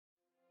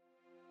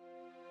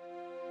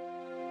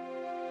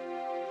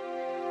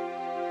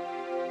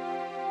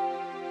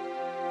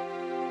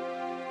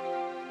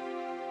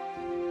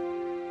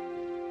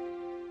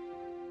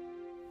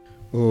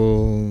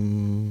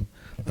Om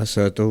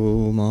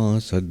Asato Ma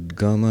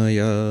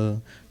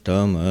Sadgamaya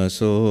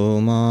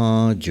Tamaso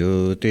Ma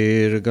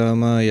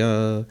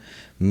Jyotirgamaya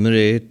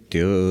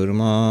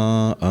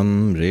Mrityurma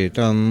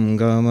Amritam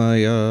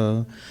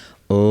Gamaya.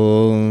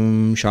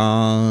 Om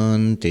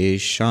Shanti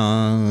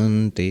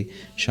Shanti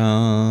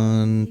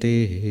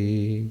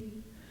Shanti.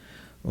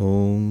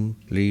 Om,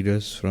 lead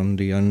us from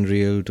the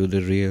unreal to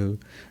the real,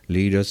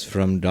 lead us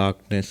from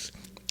darkness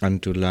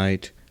unto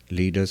light,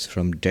 lead us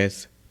from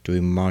death to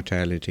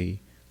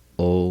immortality.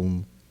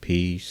 Om,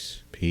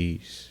 peace,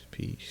 peace,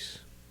 peace.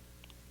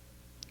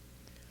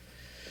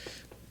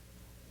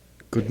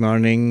 Good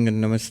morning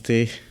and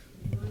namaste.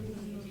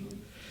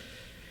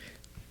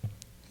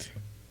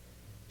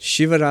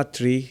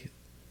 Shivaratri,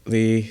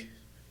 the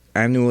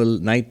annual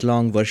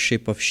night-long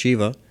worship of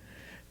Shiva,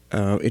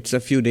 it's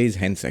a few days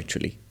hence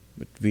actually.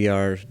 But we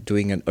are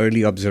doing an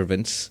early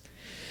observance.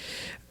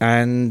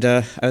 And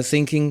I was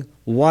thinking,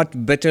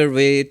 what better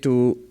way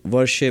to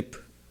worship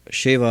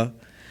Shiva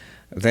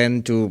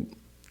than to,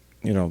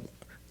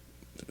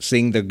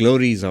 sing the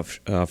glories of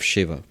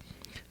Shiva,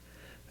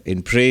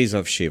 in praise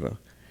of Shiva.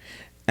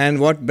 And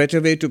what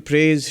better way to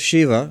praise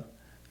Shiva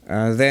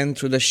than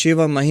through the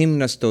Shiva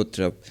Mahimna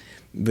Stotra,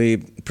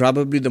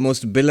 probably the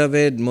most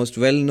beloved, most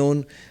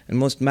well-known, and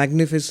most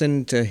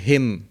magnificent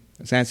hymn,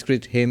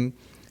 Sanskrit hymn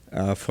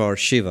for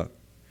Shiva.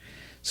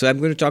 So I'm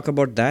going to talk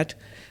about that.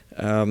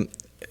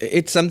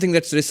 It's something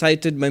that's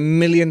recited by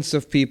millions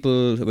of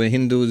people, by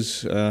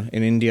Hindus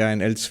in India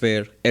and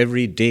elsewhere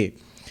every day.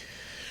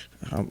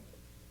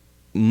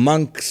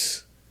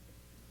 Monks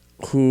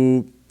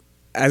who,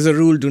 as a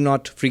rule, do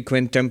not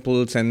frequent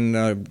temples and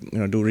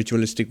do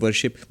ritualistic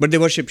worship, but they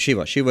worship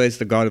Shiva. Shiva is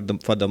the god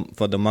of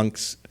for the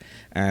monks.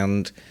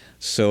 And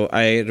so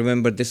I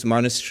remember this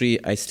monastery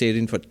I stayed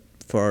in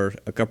for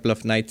a couple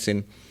of nights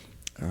in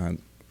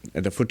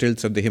at the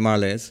foothills of the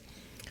Himalayas.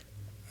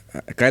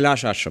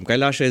 Kailash Ashram.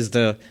 Kailash is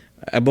the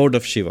abode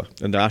of Shiva,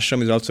 and the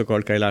ashram is also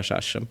called Kailash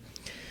Ashram.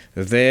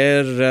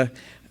 There,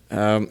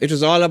 it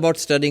was all about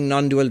studying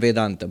non-dual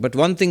Vedanta. But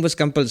one thing was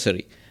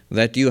compulsory,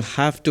 that you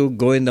have to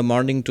go in the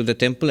morning to the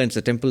temple, and it's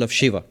the temple of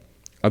Shiva,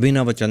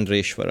 Abhinava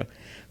Chandreshwara.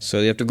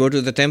 So you have to go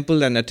to the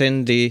temple and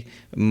attend the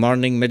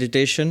morning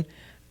meditation,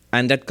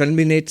 and that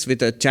culminates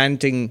with a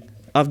chanting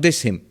of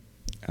this hymn,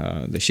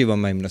 the Shiva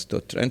Mahimna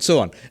Stotra, and so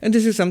on. And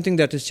this is something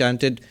that is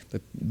chanted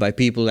by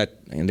people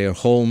in their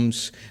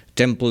homes,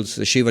 temples,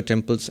 the Shiva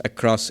temples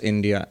across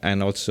India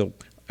and also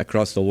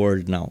across the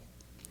world now.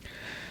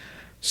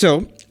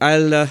 So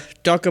I'll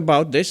talk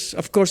about this.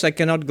 Of course, I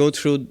cannot go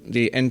through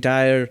the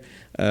entire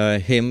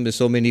hymn. There's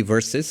so many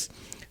verses,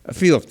 a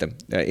few of them,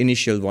 the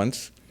initial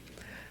ones.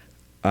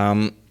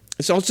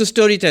 It's also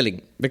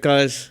storytelling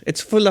because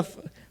it's full of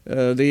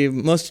the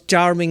most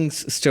charming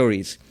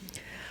stories.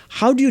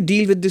 How do you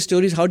deal with these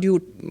stories? How do you,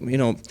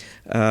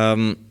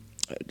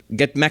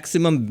 get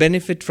maximum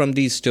benefit from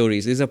these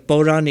stories? These are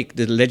Puranic,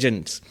 the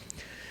legends.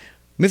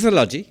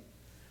 Mythology.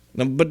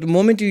 Now, but the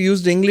moment you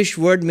use the English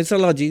word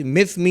mythology,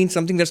 myth means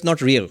something that's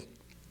not real.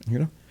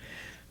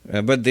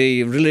 But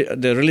the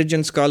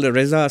religion scholar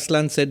Reza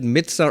Aslan said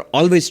myths are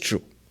always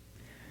true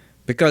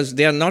because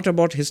they are not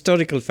about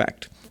historical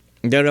fact.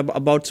 They're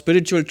about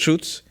spiritual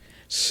truths.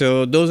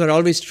 So those are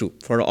always true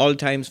for all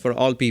times, for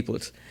all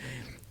peoples.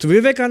 So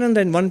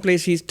Vivekananda, in one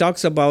place, he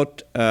talks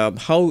about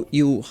how do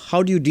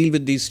you deal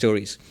with these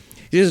stories.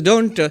 He says,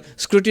 don't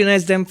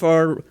scrutinize them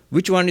for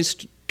which one is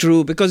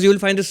true, because you will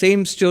find the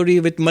same story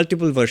with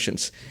multiple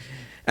versions.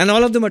 And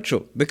all of them are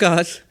true,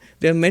 because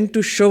they're meant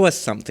to show us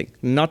something,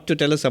 not to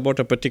tell us about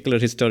a particular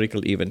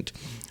historical event.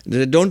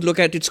 Don't look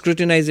at it,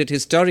 scrutinize it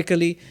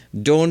historically,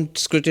 don't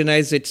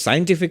scrutinize it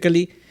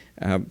scientifically,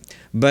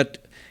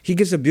 but he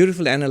gives a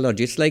beautiful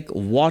analogy. It's like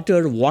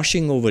water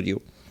washing over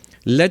you.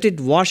 Let it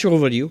wash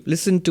over you.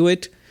 Listen to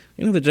it,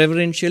 with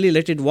reverentially.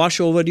 Let it wash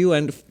over you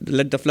and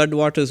let the flood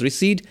waters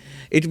recede.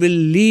 It will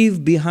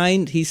leave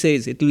behind, he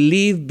says, it will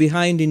leave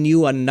behind in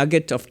you a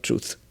nugget of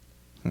truth.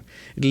 It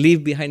will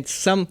leave behind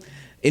some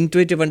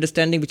intuitive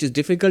understanding which is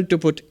difficult to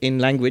put in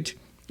language,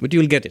 but you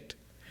will get it.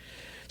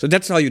 So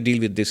that's how you deal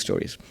with these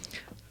stories.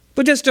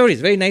 But they're stories,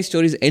 very nice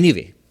stories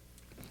anyway.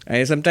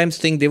 I sometimes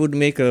think they would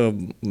make a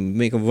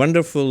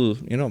wonderful,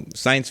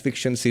 science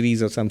fiction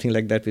series or something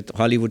like that with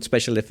Hollywood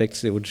special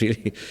effects. They would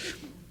really.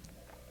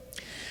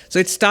 So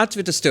it starts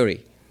with a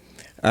story,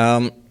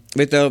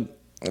 with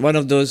one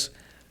of those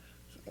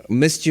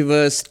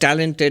mischievous,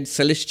 talented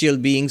celestial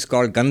beings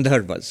called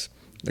Gandharvas.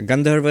 The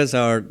Gandharvas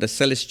are the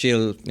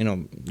celestial,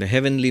 the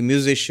heavenly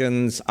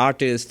musicians,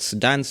 artists,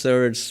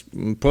 dancers,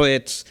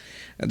 poets.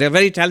 They're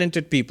very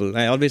talented people.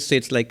 I always say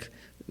it's like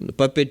the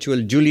perpetual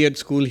Juilliard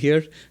school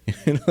here.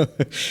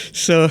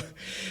 So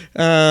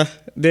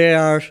they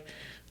are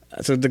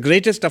the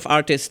greatest of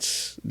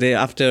artists.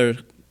 After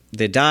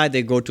they die,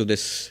 they go to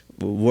this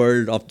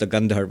world of the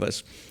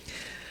Gandharvas.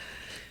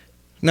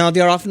 Now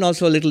they are often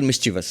also a little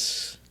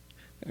mischievous.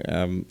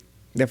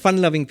 They're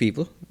fun-loving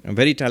people,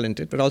 very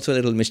talented, but also a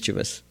little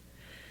mischievous.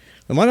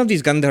 And one of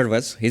these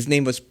Gandharvas, his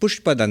name was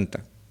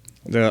Pushpadanta,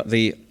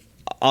 the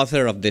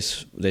author of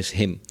this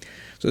hymn.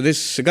 So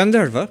this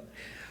Gandharva,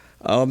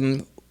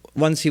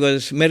 once he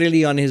was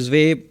merrily on his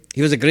way,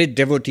 he was a great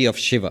devotee of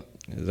Shiva,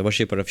 the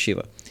worshipper of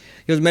Shiva.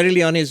 He was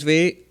merrily on his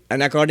way,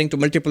 and according to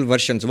multiple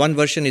versions, one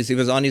version is he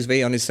was on his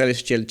way on his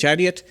celestial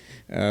chariot,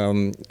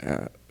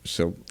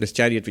 so this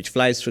chariot which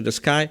flies through the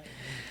sky.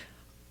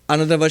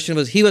 Another version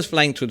was he was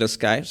flying through the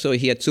sky, so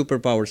he had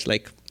superpowers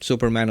like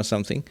Superman or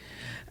something.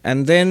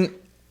 And then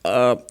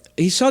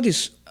he saw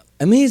this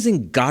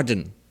amazing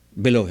garden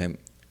below him.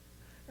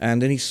 And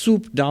then he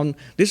swooped down.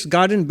 This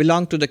garden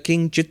belonged to the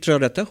king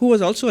Chitraratha, who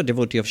was also a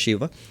devotee of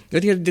Shiva.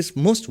 But he had this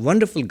most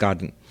wonderful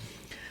garden.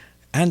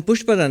 And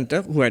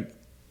Pushpadanta, who had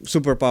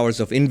superpowers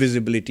of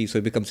invisibility, so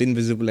he becomes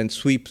invisible and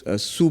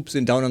swoops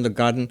down on the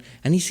garden,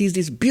 and he sees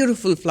these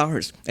beautiful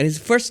flowers. And his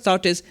first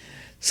thought is,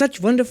 such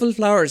wonderful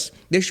flowers,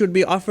 they should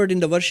be offered in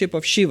the worship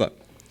of Shiva.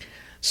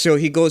 So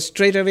he goes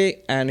straight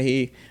away and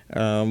he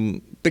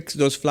picks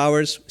those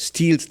flowers,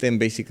 steals them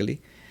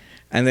basically,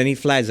 and then he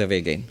flies away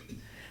again.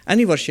 And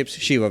he worships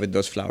Shiva with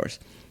those flowers.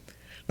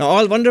 Now,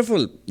 all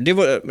wonderful,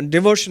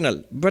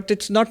 devotional, but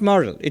it's not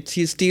moral.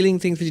 He's stealing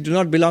things which do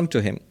not belong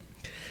to him.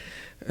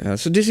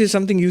 So this is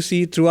something you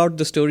see throughout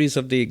the stories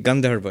of the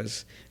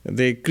Gandharvas.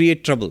 They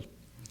create trouble.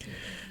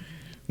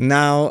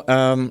 Now,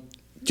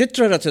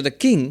 Chitraratha, the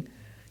king,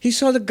 he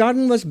saw the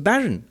garden was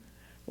barren.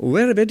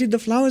 Where did the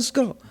flowers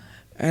go?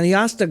 And he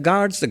asked the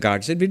guards. The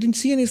guards said, we didn't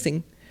see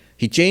anything.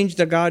 He changed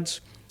the guards.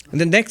 And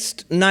the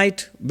next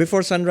night,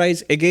 before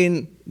sunrise,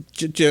 again,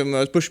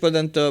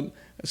 Pushpadanta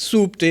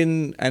swooped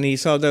in and he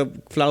saw the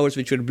flowers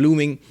which were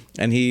blooming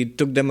and he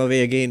took them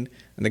away again.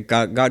 And the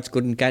guards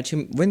couldn't catch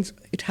him. When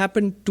it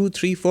happened 2,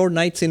 3, 4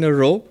 nights in a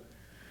row,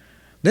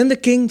 then the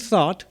king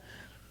thought,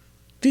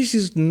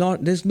 there's no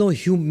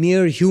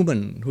mere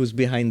human who's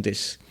behind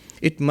this.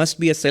 It must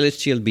be a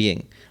celestial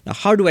being. Now,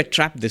 how do I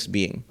trap this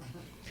being?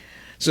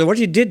 So what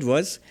he did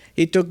was,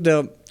 he took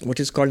what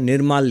is called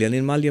nirmalya.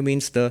 Nirmalya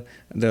means the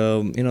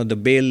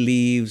bay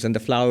leaves and the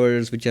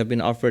flowers which have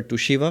been offered to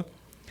Shiva.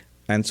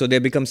 And so they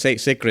become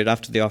sacred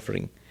after the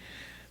offering.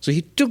 So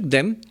he took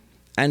them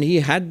and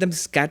he had them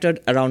scattered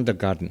around the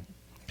garden.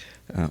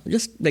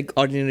 Just like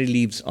ordinary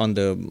leaves on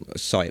the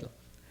soil.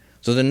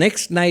 So the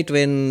next night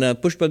when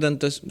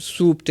Pushpadanta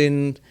swooped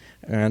in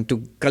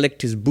to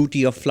collect his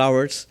booty of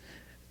flowers,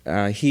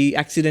 he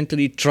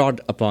accidentally trod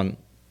upon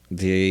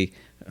the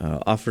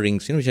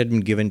offerings which had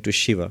been given to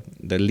Shiva,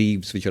 the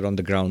leaves which are on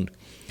the ground.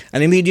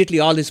 And immediately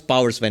all his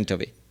powers went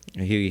away.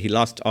 He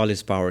lost all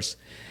his powers.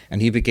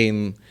 And he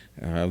became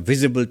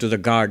visible to the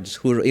guards,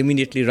 who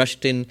immediately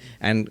rushed in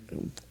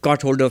and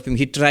caught hold of him.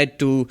 He tried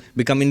to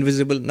become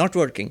invisible, not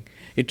working.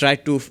 He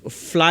tried to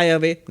fly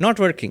away, not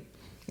working.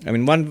 I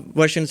mean, one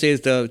version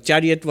says the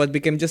chariot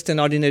became just an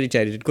ordinary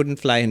chariot. It couldn't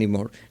fly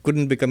anymore,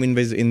 couldn't become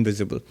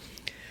invisible.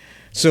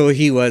 So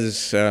he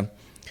was...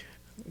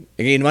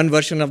 Again, one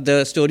version of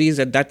the story is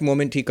at that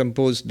moment he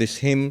composed this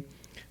hymn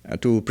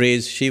to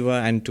praise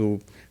Shiva and to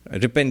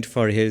repent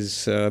for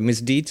his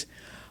misdeeds.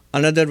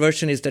 Another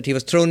version is that he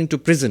was thrown into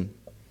prison.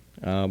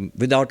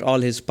 Without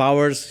all his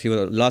powers, he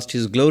lost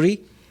his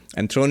glory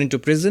and thrown into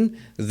prison.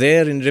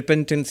 There, in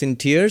repentance, in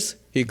tears,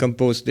 he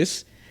composed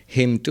this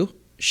hymn to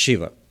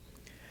Shiva.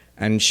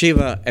 And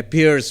Shiva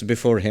appears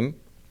before him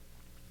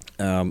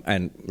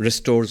and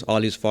restores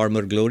all his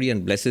former glory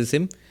and blesses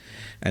him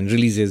and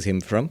releases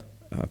him from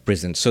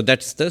prison. So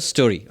that's the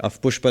story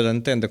of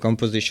Pushpadanta and the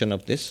composition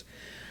of this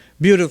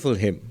beautiful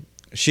hymn,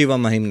 Shiva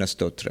Mahimna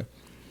Stotra.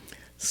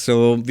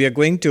 So we are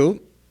going to...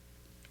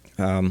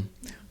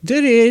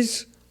 there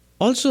is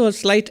also a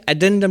slight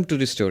addendum to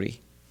the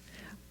story.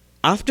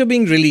 After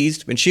being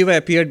released, when Shiva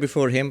appeared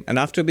before him, and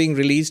after being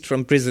released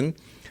from prison,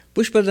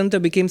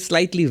 Pushpadanta became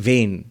slightly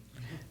vain.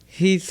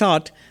 He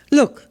thought,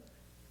 look,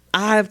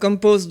 I have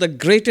composed the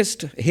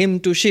greatest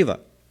hymn to Shiva.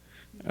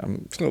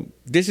 So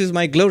this is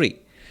my glory.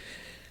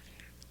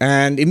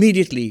 And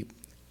immediately,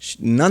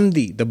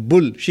 Nandi, the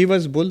bull,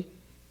 Shiva's bull,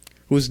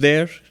 who's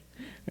there,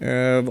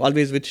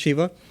 always with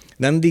Shiva,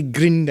 Nandi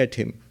grinned at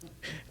him.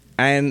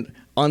 And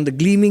on the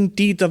gleaming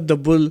teeth of the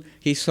bull,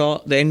 he saw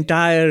the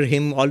entire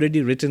hymn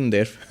already written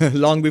there,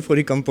 long before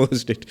he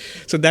composed it.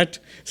 So that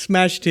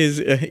smashed his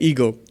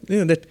ego.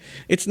 That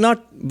it's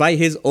not by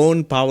his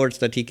own powers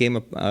that he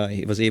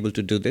was able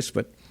to do this,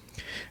 but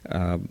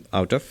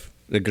out of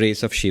the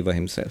grace of Shiva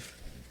himself.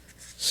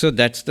 So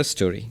that's the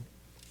story.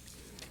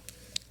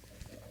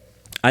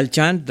 I'll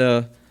chant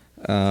the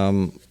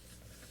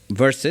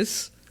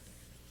verses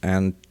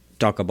and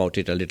talk about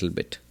it a little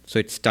bit. So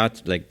it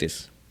starts like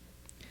this.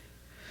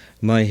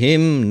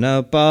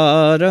 Mahimna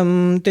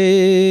param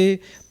te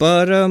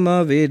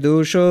parama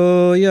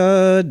vidusho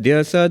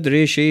yadya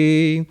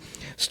sadrishi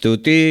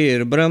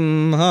stutir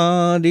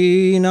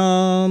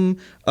brahmadinam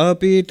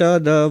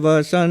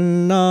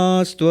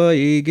apitadavasannastva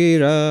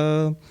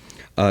gira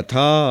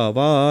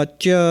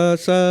athavachya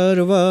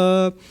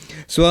sarva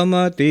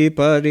swamati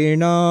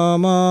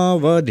parinama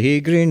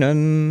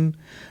vadhigrinan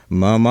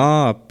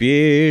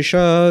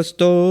mamapyesha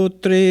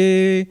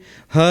stotre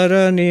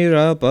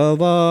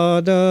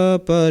haranirapavada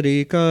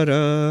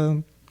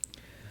parikara.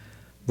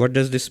 What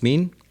does this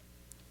mean?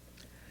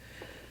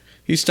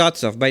 He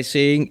starts off by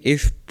saying,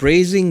 if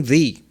praising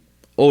thee,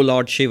 O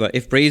Lord Shiva,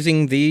 if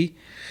praising thee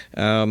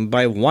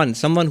by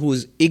someone who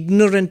is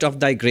ignorant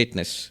of thy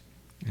greatness,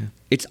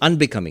 it's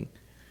unbecoming.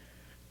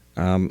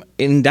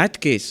 In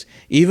that case,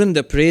 even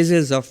the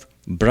praises of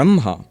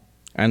Brahma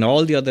and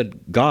all the other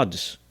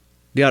gods,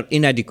 they are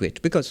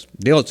inadequate because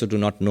they also do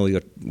not know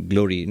your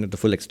glory, the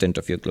full extent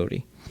of your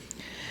glory.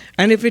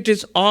 And if it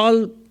is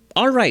all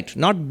right,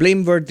 not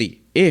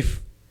blameworthy,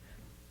 if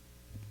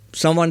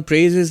someone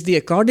praises thee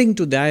according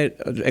to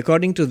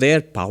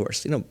their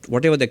powers,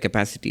 whatever their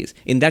capacity is,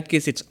 in that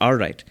case it's all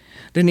right.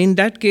 Then in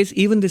that case,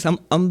 even this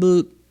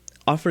humble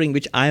offering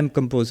which I am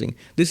composing,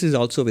 this is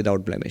also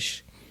without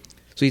blemish.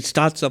 So it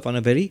starts off on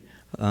a very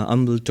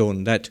humble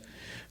tone that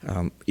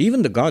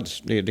even the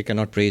gods, they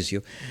cannot praise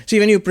you. See,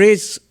 when you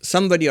praise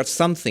somebody or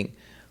something,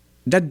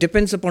 that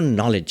depends upon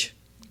knowledge.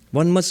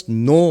 One must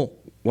know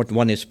what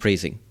one is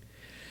praising.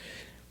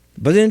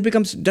 But then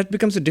that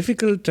becomes a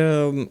difficult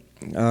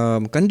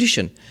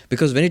condition,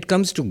 because when it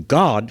comes to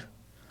God,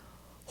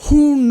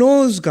 who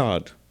knows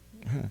God?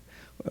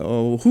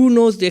 Who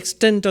knows the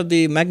extent of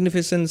the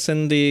magnificence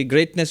and the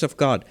greatness of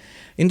God?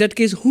 In that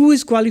case, who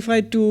is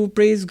qualified to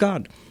praise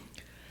God?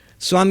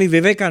 Swami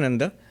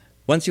Vivekananda,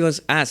 once he was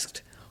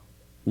asked,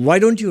 why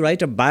don't you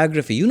write a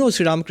biography? You know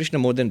Sri Ramakrishna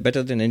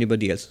better than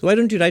anybody else. Why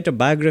don't you write a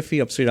biography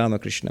of Sri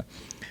Ramakrishna?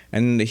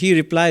 And he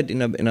replied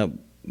in a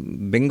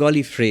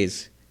Bengali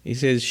phrase. He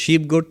says,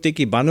 "Sheep goat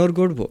teki banor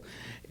godbo."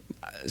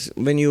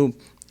 When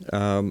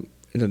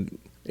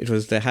it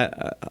was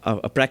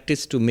a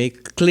practice to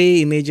make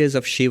clay images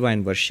of Shiva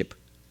and worship.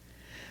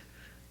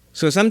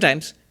 So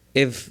sometimes,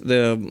 if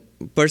the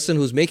person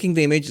who's making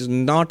the image is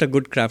not a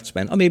good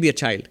craftsman, or maybe a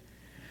child,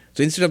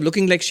 so instead of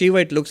looking like Shiva,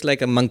 it looks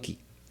like a monkey.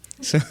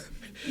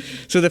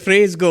 So the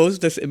phrase goes,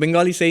 the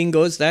Bengali saying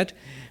goes that,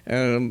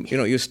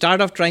 you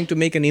start off trying to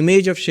make an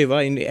image of Shiva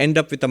and end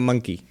up with a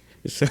monkey.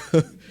 So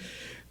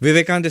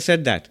Vivekananda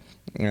said that,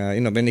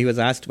 when he was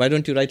asked, why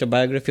don't you write a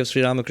biography of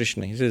Sri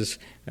Ramakrishna? He says,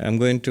 I'm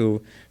going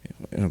to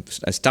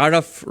start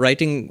off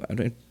writing,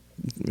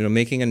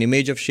 making an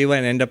image of Shiva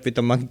and end up with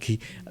a monkey.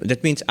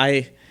 That means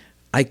I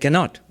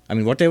cannot.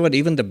 Whatever,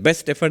 even the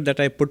best effort that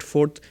I put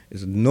forth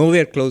is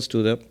nowhere close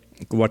to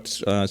what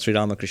Sri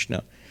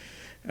Ramakrishna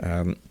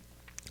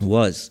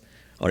was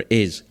or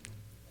is.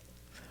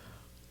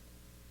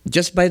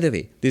 Just by the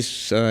way,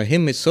 this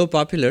hymn is so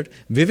popular.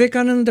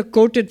 Vivekananda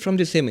quoted from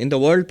this hymn in the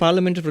World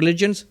Parliament of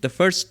Religions, the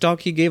first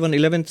talk he gave on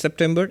 11th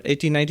September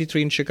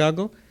 1893 in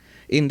Chicago.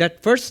 In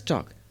that first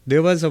talk,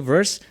 there was a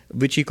verse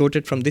which he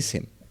quoted from this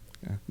hymn,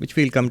 which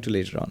we'll come to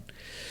later on.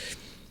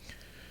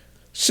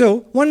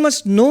 So, one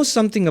must know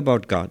something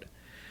about God.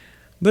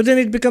 But then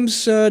it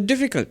becomes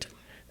difficult.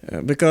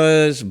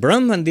 Because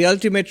Brahman, the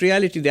ultimate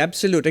reality, the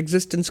absolute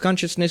existence,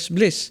 consciousness,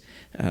 bliss,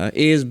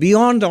 is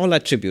beyond all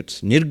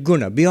attributes,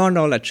 nirguna, beyond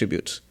all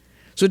attributes.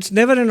 So it's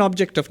never an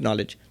object of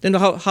knowledge. Then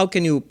how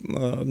can you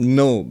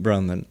know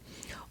Brahman?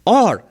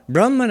 Or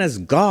Brahman as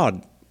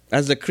God,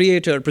 as the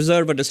creator,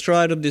 preserver,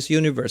 destroyer of this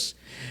universe,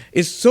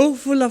 is so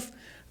full of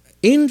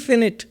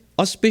infinite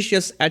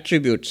auspicious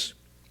attributes.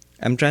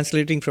 I'm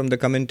translating from the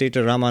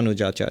commentator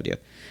Ramanujacharya,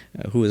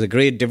 who is a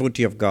great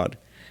devotee of God.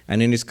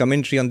 And in his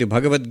commentary on the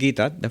Bhagavad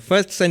Gita, the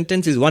first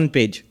sentence is 1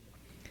 page,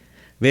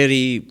 where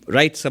he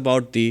writes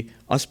about the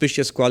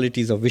auspicious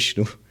qualities of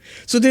Vishnu.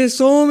 So there are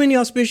so many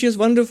auspicious,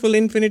 wonderful,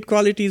 infinite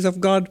qualities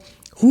of God.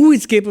 Who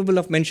is capable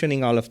of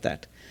mentioning all of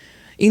that?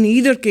 In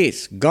either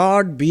case,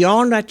 God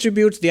beyond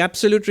attributes, the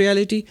absolute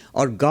reality,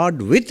 or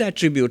God with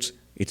attributes,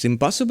 it's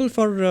impossible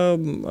for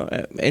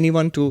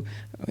anyone to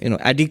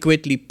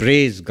adequately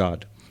praise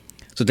God.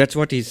 So that's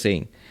what he's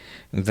saying,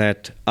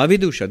 that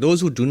avidusha, those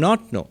who do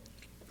not know,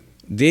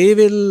 they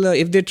will,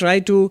 if they try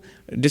to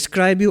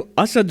describe you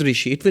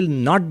asadrishi, it will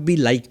not be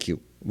like you,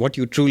 what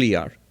you truly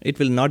are. It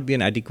will not be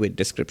an adequate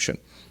description.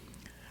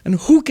 And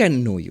who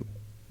can know you?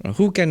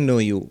 Who can know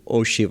you,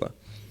 O Shiva?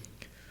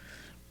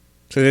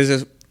 So there's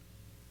a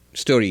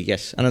story,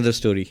 another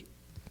story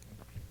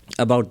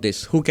about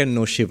this. Who can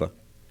know Shiva?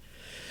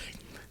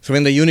 So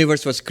when the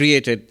universe was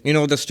created, you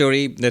know the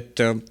story that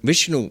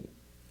Vishnu,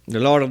 the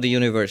Lord of the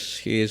universe,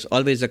 he is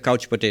always a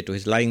couch potato.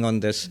 He's lying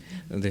on this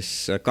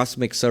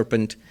cosmic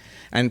serpent.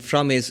 And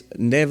from his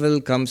navel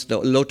comes the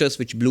lotus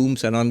which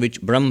blooms and on which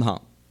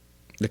Brahma,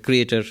 the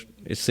creator,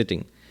 is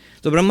sitting.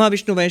 So Brahma,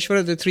 Vishnu,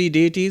 Maheshwara, the three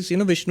deities.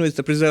 Vishnu is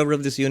the preserver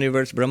of this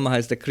universe. Brahma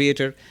is the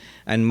creator.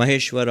 And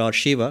Maheshwara or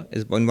Shiva,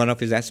 is one of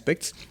his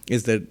aspects,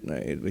 is that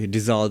he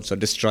dissolves or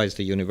destroys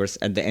the universe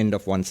at the end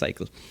of one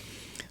cycle.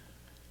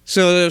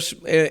 So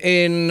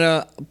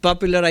in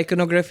popular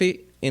iconography,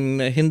 in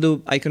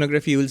Hindu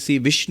iconography, you will see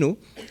Vishnu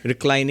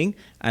reclining,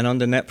 and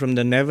from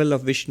the navel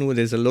of Vishnu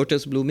there is a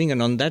lotus blooming,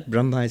 and on that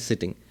Brahma is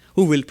sitting,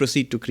 who will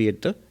proceed to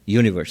create the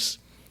universe.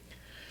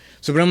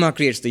 So Brahma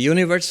creates the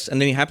universe,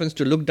 and then he happens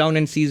to look down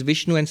and sees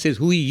Vishnu and says,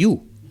 "Who are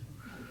you?"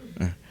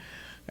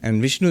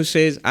 And Vishnu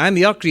says, "I am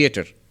your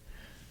creator."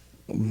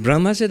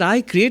 Brahma said,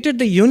 "I created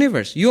the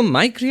universe. You are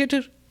my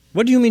creator?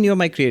 What do you mean you are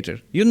my creator?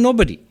 You're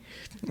nobody."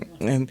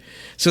 And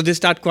so they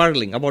start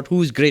quarreling about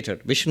who is greater,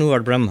 Vishnu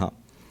or Brahma.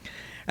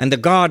 And the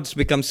gods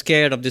become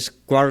scared of this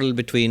quarrel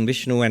between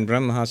Vishnu and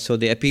Brahma, so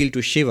they appeal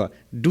to Shiva,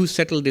 do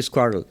settle this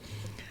quarrel.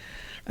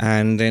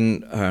 And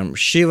then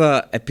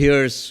Shiva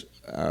appears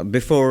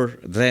before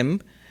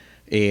them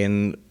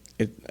in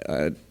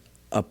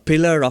a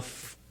pillar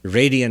of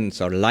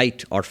radiance or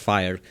light or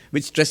fire,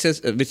 which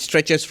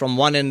stretches from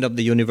one end of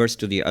the universe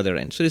to the other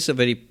end. So this is a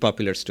very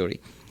popular story.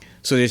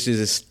 So this is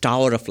this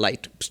tower of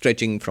light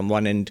stretching from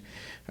one end,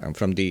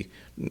 from the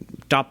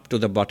top to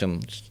the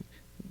bottom.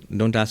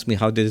 Don't ask me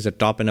how there is a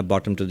top and a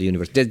bottom to the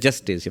universe. There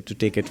just is. You have to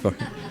take it for...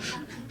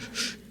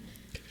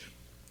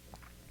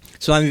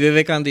 Swami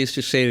Vivekananda used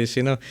to say this,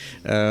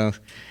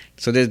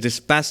 so there's this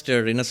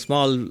pastor in a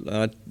small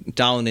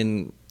town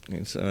in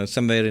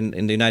somewhere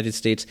in the United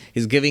States.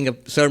 He's giving a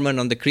sermon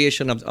on the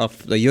creation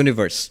of the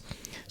universe.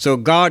 So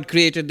God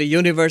created the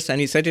universe and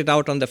he set it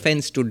out on the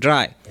fence to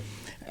dry.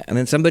 And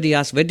then somebody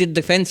asked, where did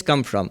the fence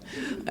come from?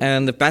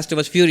 And the pastor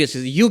was furious. He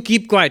said, you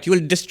keep quiet, you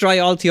will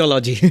destroy all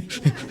theology.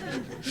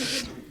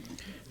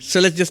 So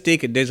let's just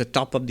take it. There's a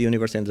top of the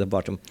universe and the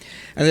bottom.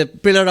 And the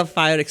pillar of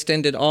fire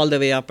extended all the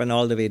way up and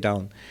all the way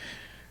down.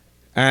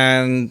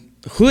 And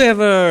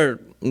whoever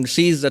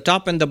sees the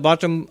top and the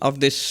bottom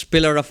of this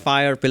pillar of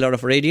fire, pillar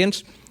of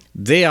radiance,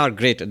 they are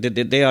greater.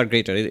 They are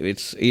greater.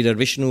 It's either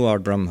Vishnu or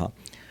Brahma.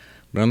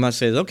 Brahma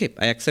says, okay,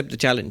 I accept the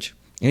challenge.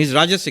 And he's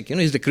Rajasic,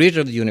 he's the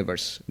creator of the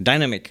universe,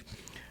 dynamic.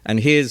 And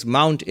his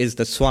mount is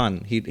the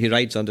swan. He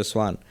rides on the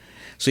swan.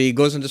 So he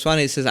goes on the swan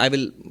and he says,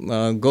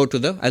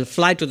 I'll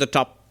fly to the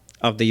top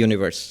of the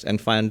universe and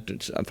find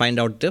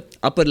out the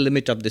upper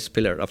limit of this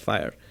pillar of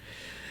fire.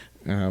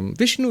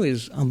 Vishnu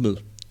is humble.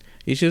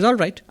 He says, all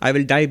right, I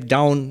will dive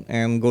down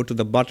and get to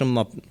the bottom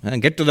of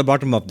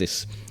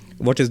this.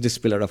 What is this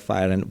pillar of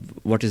fire and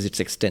what is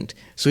its extent?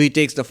 So he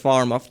takes the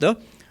form of the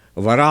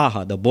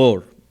Varaha, the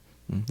boar.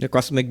 The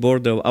cosmic boar,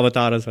 the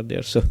avatars are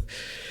there. So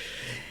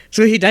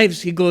he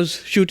dives, he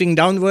goes shooting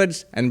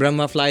downwards, and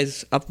Brahma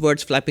flies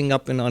upwards, flapping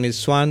up on his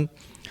swan.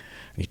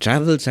 He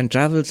travels and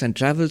travels and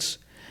travels,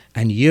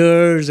 and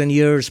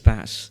years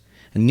pass.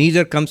 And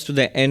neither comes to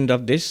the end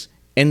of this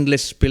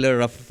endless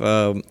pillar of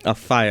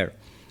fire.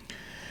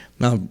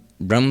 Now,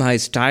 Brahma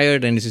is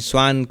tired and his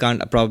swan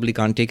probably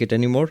can't take it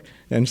anymore.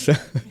 And so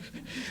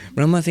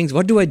Brahma thinks,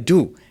 what do I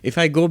do? If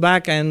I go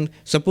back and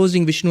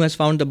supposing Vishnu has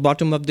found the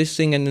bottom of this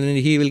thing and then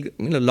he will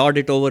lord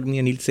it over me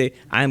and he'll say,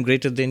 I am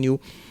greater than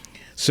you.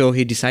 So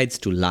he decides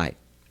to lie.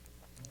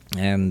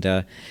 And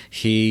those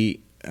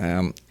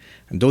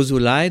who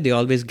lie, they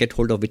always get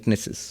hold of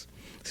witnesses.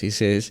 So he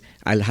says,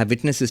 I'll have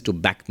witnesses to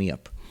back me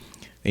up.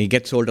 And he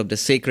gets hold of the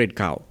sacred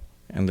cow.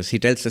 And he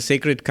tells the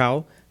sacred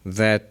cow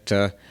that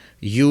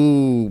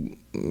you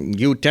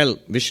tell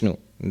Vishnu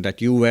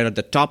that you were at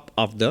the top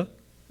of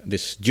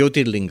this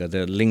Jyotirlinga,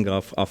 the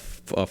linga of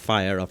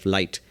fire, of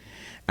light.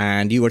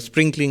 And you were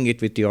sprinkling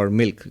it with your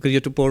milk, because you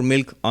have to pour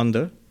milk on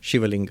the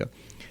Shivalinga.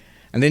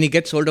 And then he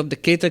gets hold of the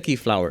Ketaki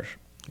flower.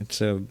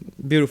 It's a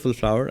beautiful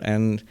flower,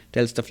 and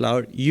tells the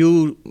flower,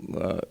 you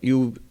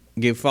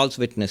gave false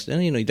witness,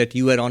 that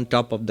you were on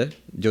top of the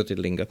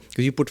Jyotirlinga.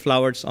 Because you put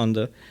flowers on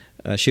the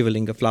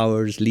Shivalinga,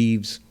 flowers,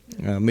 leaves,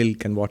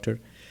 milk and water.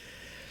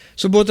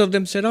 So both of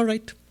them said, all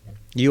right,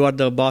 you are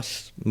the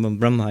boss,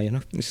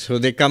 Brahma, So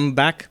they come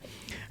back,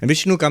 and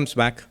Vishnu comes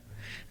back,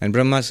 and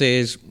Brahma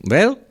says,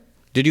 well,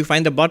 did you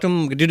find the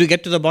bottom? Did you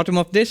get to the bottom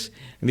of this?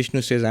 And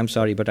Vishnu says, I'm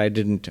sorry, but I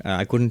didn't.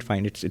 I couldn't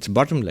find it. It's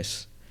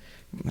bottomless.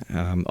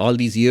 All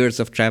these years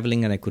of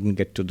traveling, and I couldn't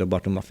get to the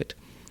bottom of it.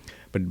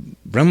 But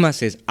Brahma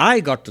says,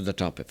 I got to the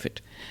top of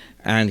it,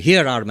 and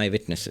here are my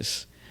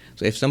witnesses.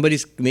 So if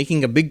somebody's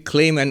making a big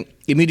claim and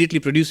immediately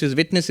produces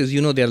witnesses,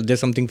 there's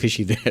something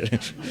fishy there.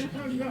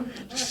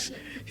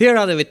 Here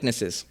are the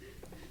witnesses.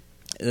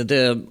 And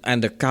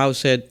the cow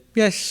said,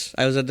 yes,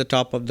 I was at the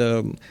top of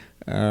the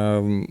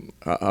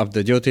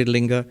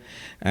Jyotirlinga.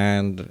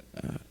 And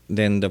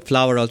then the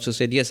flower also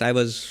said, yes, I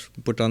was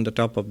put on the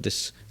top of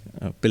this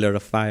pillar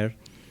of fire.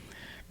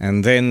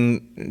 And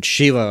then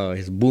Shiva,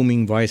 his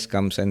booming voice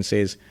comes and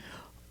says,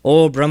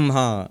 oh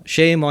Brahma,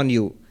 shame on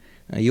you.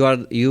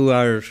 You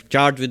are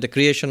charged with the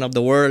creation of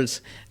the worlds,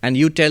 and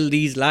you tell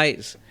these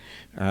lies.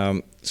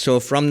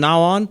 So from now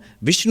on,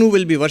 Vishnu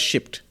will be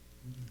worshipped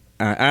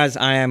as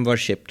I am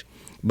worshipped.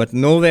 But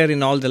nowhere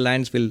in all the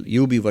lands will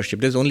you be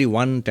worshipped. There's only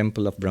one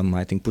temple of Brahma.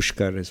 I think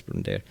Pushkar is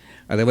from there.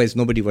 Otherwise,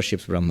 nobody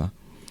worships Brahma.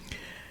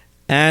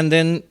 And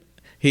then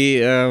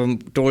he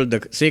told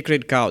the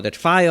sacred cow that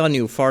fie on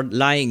you for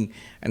lying.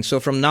 And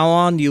so from now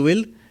on, you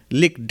will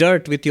lick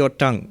dirt with your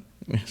tongue.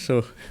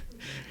 So...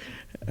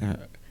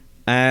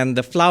 and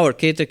the flower,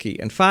 Ketaki,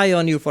 and fie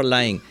on you for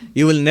lying.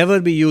 You will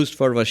never be used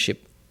for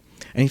worship.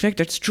 And in fact,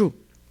 that's true.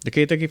 The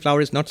Ketaki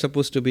flower is not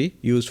supposed to be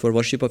used for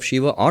worship of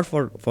Shiva or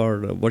for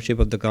worship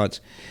of the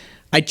gods.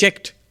 I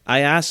checked. I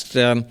asked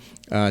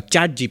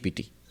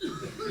ChatGPT.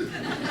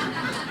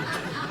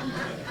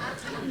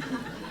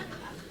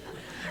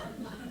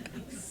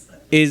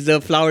 Is the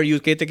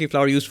Ketaki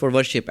flower used for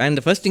worship? And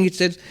the first thing it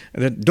said,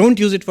 don't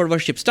use it for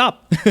worship.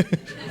 Stop.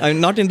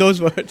 Not in those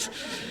words.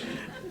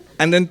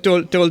 And then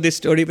told this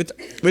story with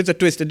a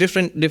twist, a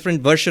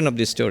different version of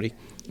this story.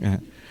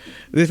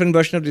 different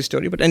version of the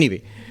story, but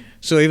anyway.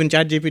 So even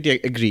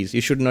ChatGPT agrees,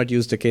 you should not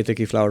use the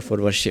Ketaki flower for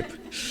worship.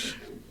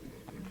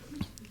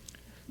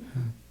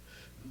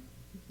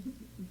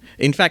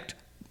 In fact,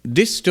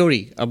 this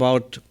story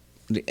about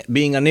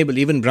being unable,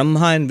 even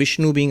Brahma and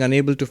Vishnu being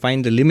unable to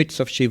find the limits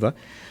of Shiva,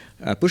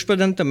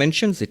 Pushpadanta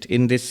mentions it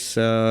in this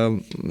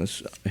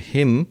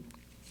hymn.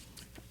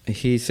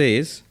 He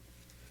says,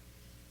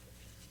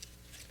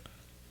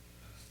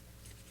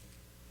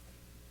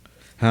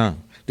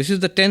 this is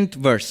the 10th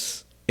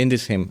verse in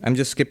this hymn. I'm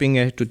just skipping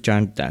ahead to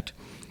chant that.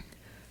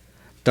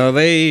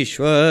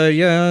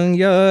 Tavaishwaryang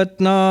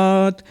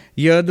yatnat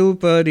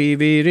yadupari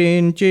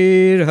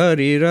virinchir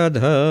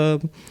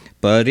hariradha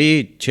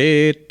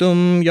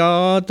parichetum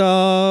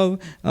yatav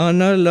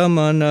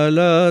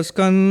analamanala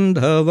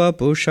skandhava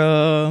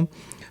pusha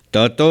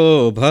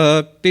tato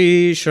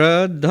bhakti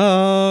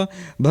shraddha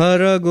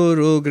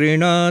bharaguru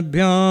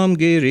grinadbhyam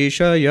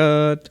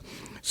girishayat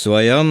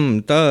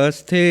swayam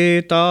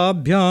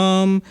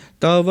tasthetabhyam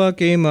tava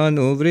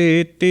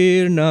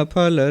kimanuvrittirna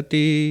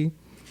phalati.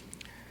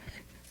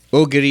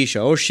 O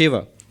Girisha, O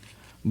Shiva,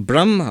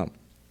 Brahma,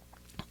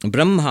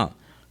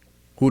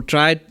 who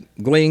tried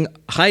going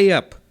high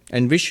up,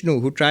 and Vishnu,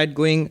 who tried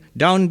going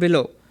down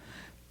below,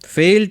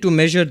 failed to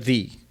measure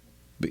thee.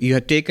 You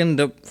had taken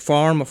the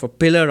form of a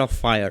pillar of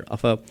fire,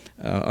 of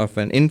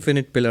an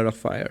infinite pillar of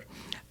fire.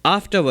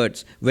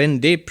 Afterwards,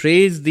 when they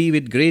praise thee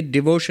with great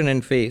devotion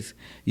and faith,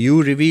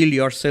 you reveal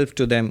yourself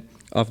to them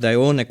of thy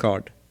own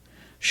accord,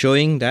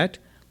 showing that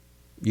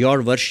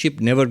your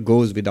worship never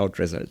goes without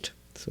result.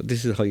 So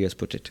this is how he has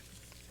put it.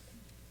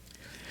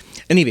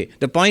 Anyway,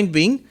 the point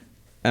being,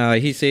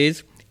 he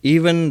says,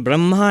 even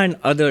Brahma and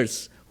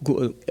others,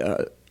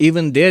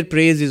 even their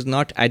praise is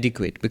not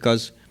adequate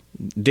because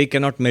they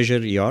cannot measure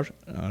your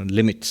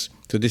limits.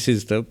 So this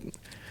is the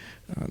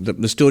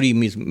story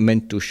is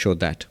meant to show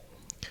that.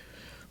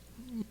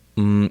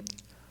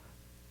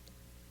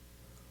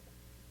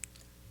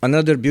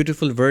 Another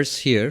beautiful verse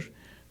here,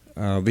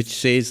 which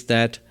says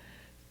that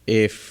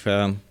if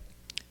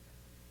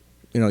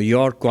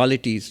your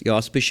qualities, your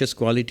auspicious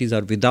qualities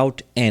are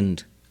without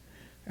end,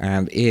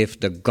 and if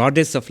the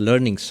goddess of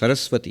learning,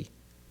 Saraswati,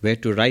 were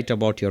to write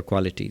about your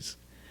qualities,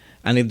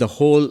 and if the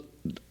whole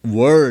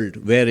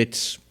world where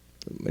it's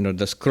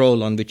the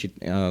scroll on which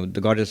the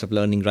goddess of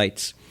learning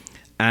writes,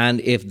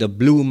 and if the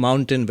blue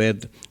mountain were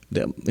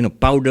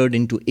powdered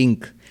into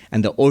ink,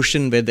 and the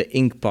ocean were the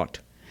ink pot,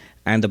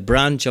 and the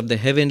branch of the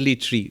heavenly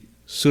tree,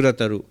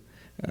 Surataru,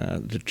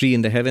 the tree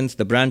in the heavens,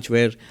 the branch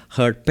where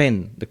her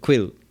pen, the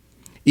quill,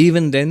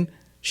 even then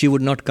she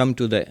would not come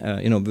to the,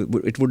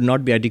 it would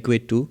not be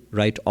adequate to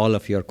write all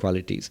of your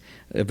qualities.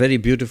 A very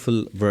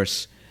beautiful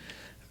verse.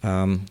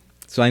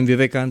 Swami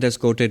Vivekananda has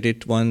quoted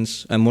it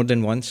once, more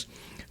than once.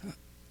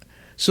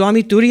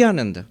 Swami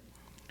Turiyananda,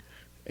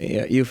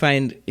 you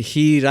find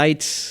he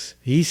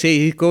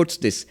quotes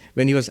this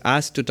when he was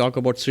asked to talk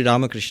about Sri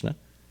Ramakrishna.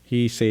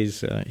 He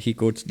says, he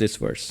quotes this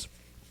verse.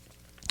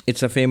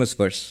 It's a famous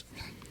verse.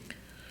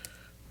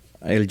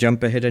 I'll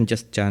jump ahead and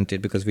just chant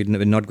it because we're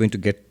not going to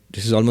get,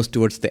 this is almost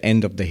towards the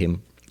end of the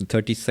hymn, the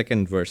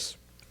 32nd verse,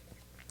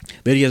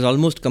 where he has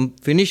almost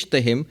finished the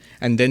hymn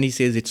and then he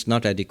says it's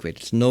not adequate,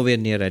 it's nowhere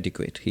near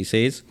adequate. He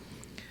says,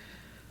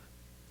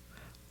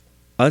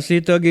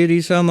 Asita giri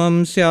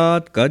samam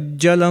syat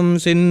kajjalam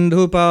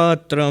sindhu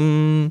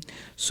patram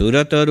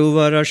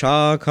surataruvara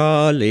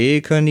shakha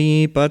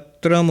lekhani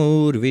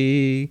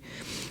patramurvi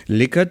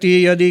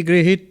likhati yadi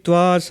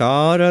grihitva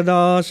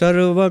sarada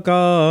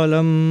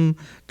sarvakalam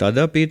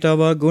tadapi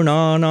tava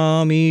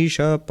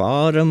gunanamisha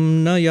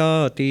param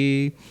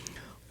nayati.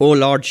 O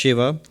Lord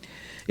Shiva,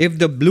 if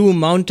the blue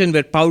mountain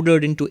were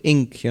powdered into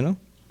ink,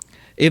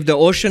 if the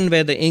ocean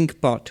were the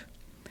ink pot,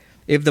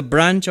 if the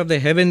branch of the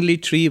heavenly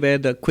tree were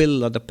the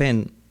quill or the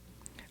pen,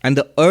 and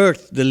the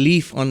earth the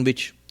leaf on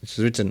which it's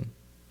written,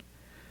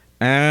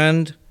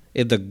 and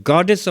if the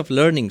goddess of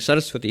learning,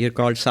 Saraswati, here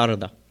called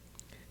Sarada,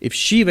 if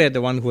she were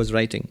the one who was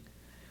writing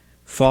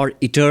for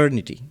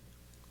eternity,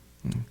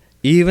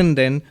 even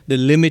then the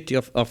limit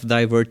of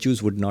thy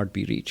virtues would not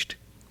be reached.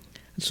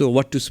 So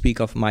what to speak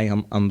of my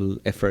humble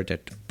effort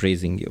at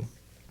praising you?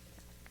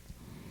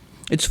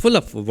 It's full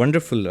of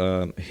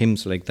wonderful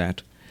hymns like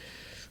that.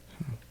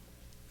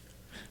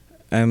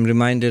 I'm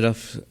reminded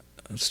of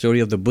a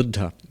story of the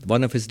Buddha.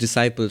 One of his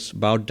disciples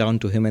bowed down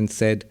to him and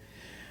said,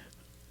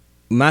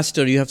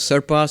 Master, you have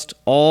surpassed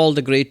all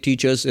the great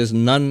teachers, there is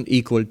none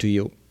equal to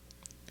you.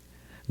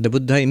 The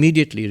Buddha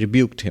immediately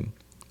rebuked him.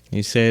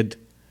 He said,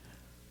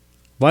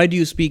 why do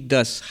you speak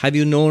thus? Have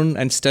you known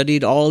and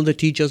studied all the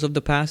teachers of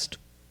the past?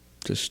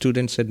 The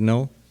student said,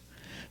 no.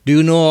 Do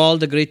you know all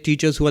the great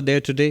teachers who are there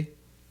today?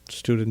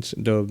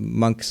 The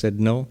monk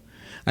said, no.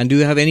 And do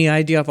you have any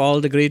idea of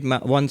all the great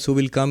ones who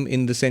will come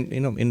in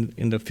the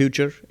in the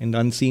future, in the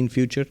unseen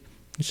future?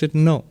 He said,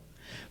 no.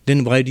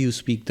 Then why do you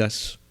speak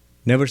thus?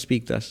 Never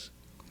speak thus.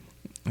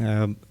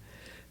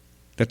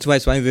 That's why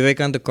Swami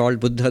Vivekananda called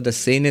Buddha the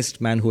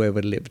sanest man who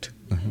ever lived.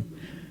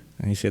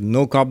 And he said,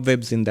 no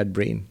cobwebs in that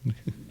brain.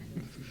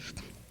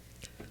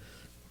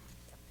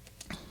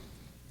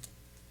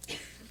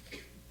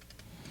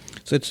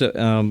 So it's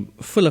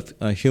full of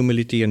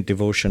humility and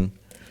devotion.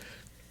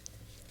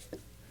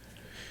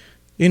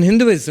 In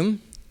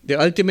Hinduism,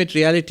 the ultimate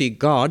reality,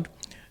 God,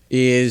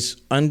 is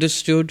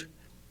understood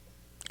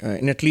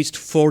in at least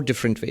 4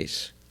 different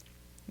ways,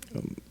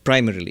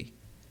 primarily.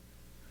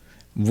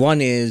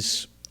 One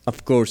is,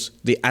 of course,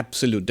 the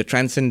absolute, the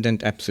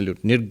transcendent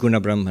absolute,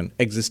 Nirguna Brahman,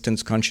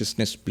 existence,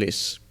 consciousness,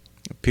 bliss,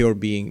 pure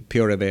being,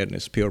 pure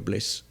awareness, pure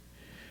bliss,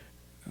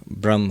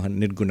 Brahman,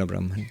 Nirguna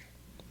Brahman.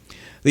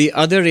 The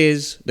other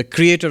is the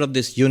creator of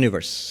this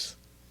universe,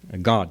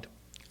 God,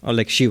 or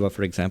like Shiva,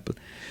 for example.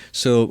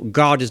 So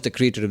God is the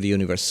creator of the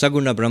universe,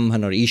 Saguna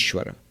Brahman or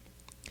Ishvara.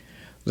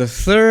 The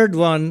third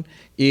one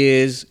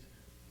is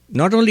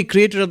not only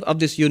creator of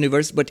this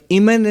universe, but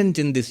immanent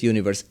in this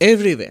universe,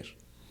 everywhere.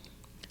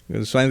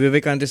 Swami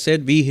Vivekananda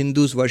said, we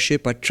Hindus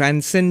worship a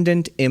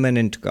transcendent,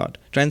 immanent God.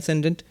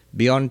 Transcendent,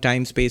 beyond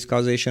time, space,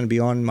 causation,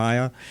 beyond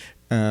Maya,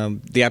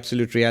 the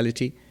absolute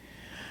reality.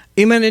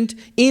 Immanent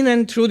in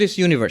and through this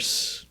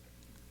universe.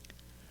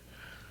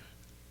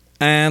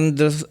 And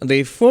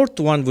the fourth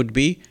one would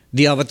be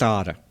the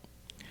avatara.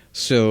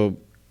 So,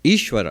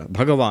 Ishvara,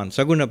 Bhagavan,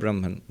 Saguna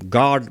Brahman,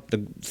 God,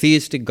 the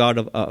theistic God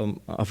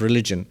of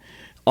religion,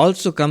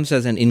 also comes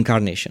as an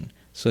incarnation.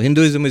 So,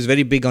 Hinduism is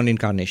very big on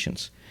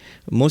incarnations.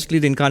 Mostly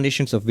the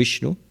incarnations of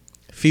Vishnu,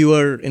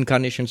 fewer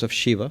incarnations of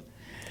Shiva,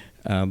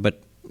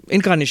 but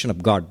incarnation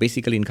of God,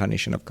 basically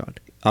incarnation of God,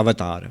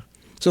 avatara.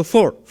 So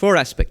four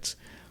aspects.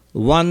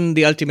 One,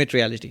 the ultimate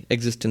reality,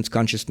 existence,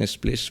 consciousness,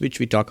 bliss, which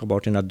we talk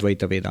about in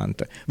Advaita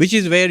Vedanta, which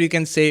is where you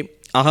can say,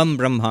 Aham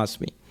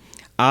Brahmasmi,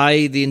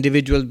 I, the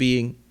individual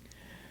being,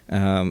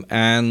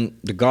 and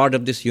the God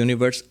of this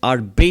universe are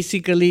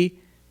basically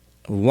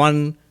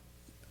one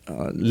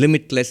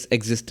limitless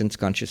existence,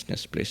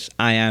 consciousness, bliss.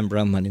 I am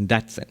Brahman in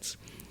that sense.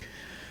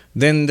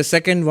 Then the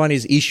second one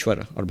is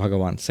Ishvara or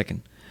Bhagavan,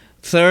 second.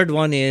 Third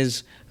one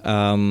is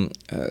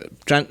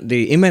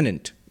the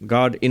immanent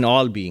God in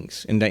all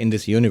beings in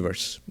this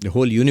universe. The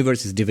whole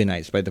universe is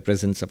divinized by the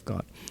presence of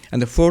God.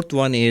 And the fourth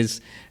one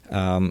is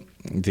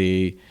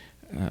the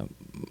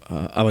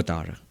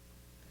avatara.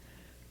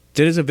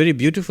 There is a very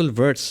beautiful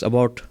verse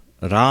about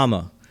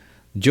Rama.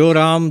 Jo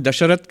Ram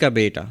Dasharat ka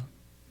beta.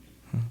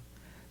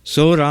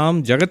 So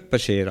Ram Jagat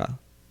Pashera.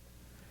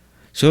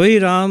 Soi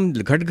Ram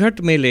Ghat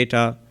Ghat mein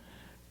leta.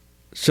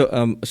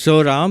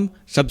 So Ram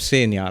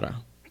Sabse Nyara.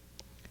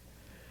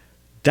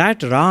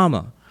 That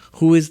Rama,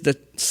 who is the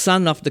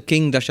son of the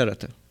king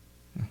Dasharatha,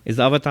 is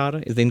the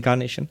avatara, is the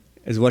incarnation,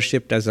 is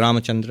worshipped as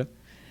Ramachandra.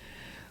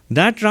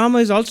 That Rama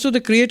is also the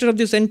creator of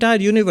this entire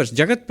universe.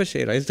 Jagat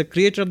Pashera is the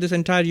creator of this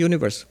entire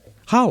universe.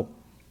 How?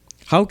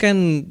 How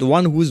can the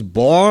one who is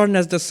born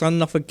as the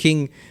son of a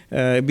king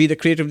be the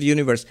creator of the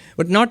universe,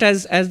 but not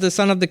as the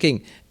son of the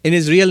king, in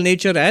his real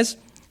nature as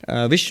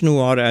Vishnu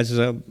or as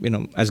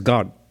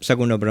God,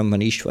 Saguna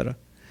Brahman Ishvara?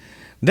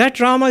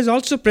 That Rama is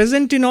also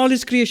present in all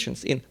his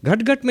creations. In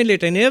Ghat Ghat Mein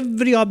Leta, in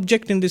every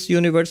object in this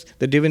universe,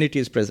 the divinity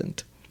is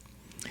present.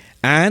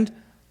 And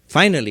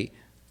finally,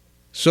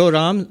 So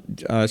Ram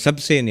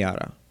Sabse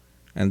Nyara.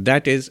 And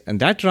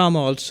that Rama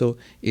also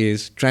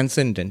is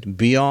transcendent,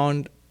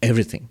 beyond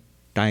everything.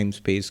 Time,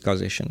 space,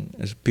 causation,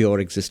 as pure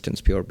existence,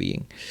 pure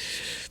being.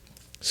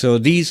 So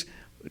these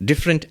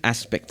different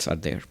aspects are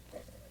there.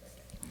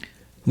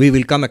 We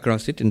will come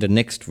across it in the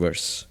next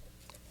verse.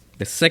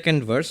 The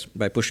second verse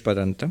by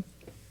Pushpadanta.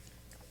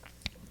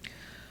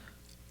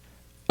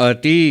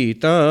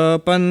 Atita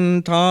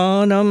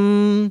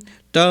panthanam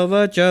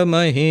tava cha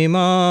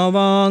mahima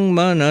vang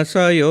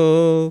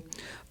manasayo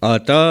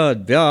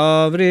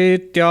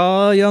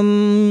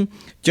atadvyavrityayam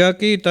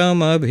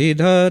chakitam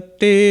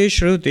abhidhatte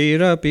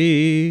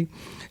shrutirapi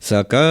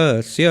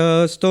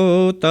sakasya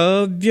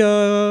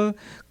stotavya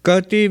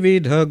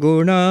katividha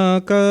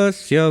guna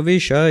kasya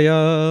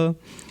vishaya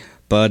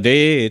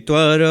pade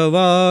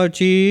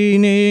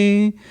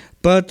tvarvachine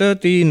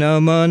patati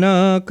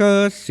namana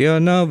kasya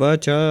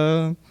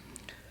navacha.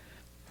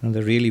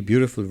 Another really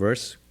beautiful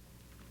verse.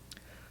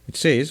 It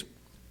says,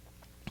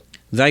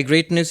 Thy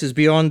greatness is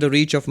beyond the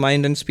reach of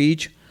mind and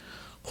speech.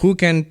 Who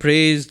can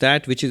praise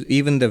that which is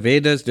even the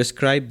Vedas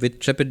describe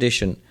with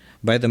trepidation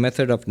by the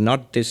method of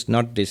not this,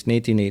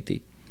 neti,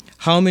 neti?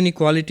 How many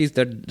qualities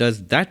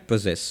does that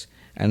possess,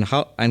 and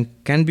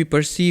can be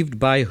perceived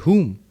by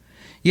whom?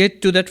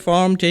 Yet to that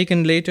form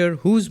taken later,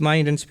 whose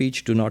mind and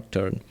speech do not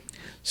turn.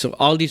 So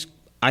all these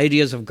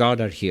ideas of God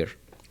are here.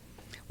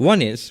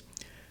 One is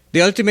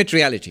the ultimate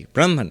reality,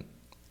 Brahman,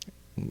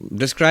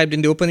 described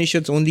in the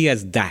Upanishads only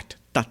as that,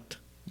 tat.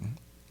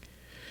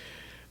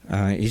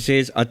 He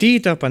says,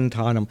 Atita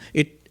panthanam.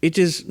 It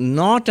is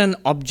not an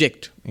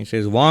object. He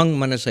says, Vang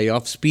manasaya,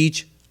 of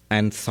speech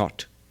and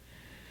thought.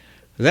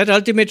 That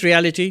ultimate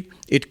reality,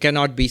 it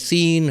cannot be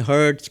seen,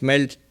 heard,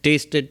 smelled,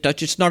 tasted,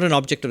 touched. It's not an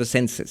object of the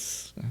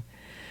senses.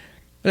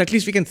 But at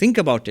least we can think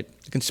about it.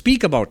 We can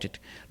speak about it.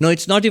 No,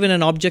 it's not even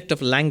an object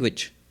of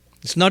language.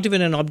 It's not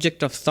even an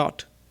object of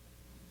thought.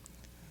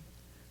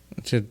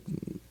 Said,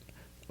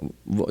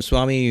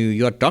 Swami,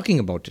 you are talking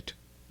about it.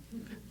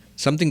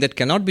 Something that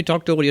cannot be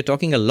talked over, you're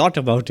talking a lot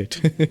about it.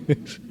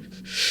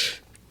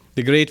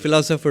 The great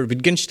philosopher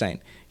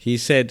Wittgenstein, he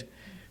said,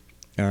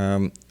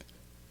 that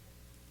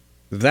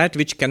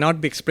which cannot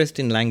be expressed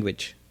in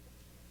language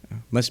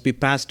must be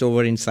passed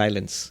over in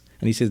silence.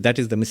 And he says that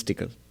is the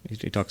mystical.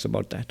 He talks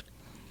about that.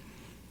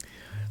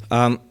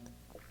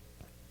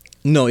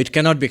 No, it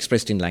cannot be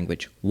expressed in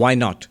language. Why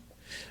not?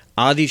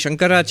 Adi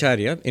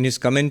Shankaracharya, in his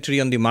commentary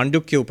on the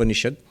Mandukya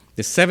Upanishad,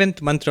 the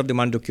 7th mantra of the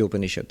Mandukya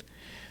Upanishad,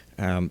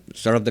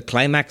 sort of the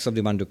climax of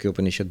the Mandukya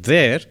Upanishad,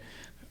 there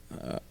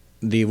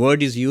the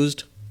word is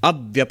used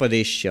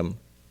abhyapadeshyam,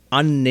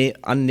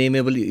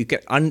 unnameable.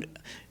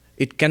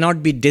 It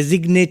cannot be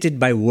designated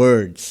by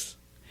words.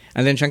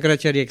 And then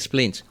Shankaracharya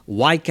explains,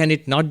 why can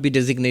it not be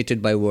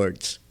designated by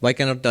words? Why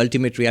cannot the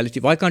ultimate reality,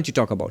 why can't you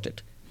talk about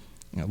it?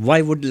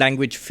 Why would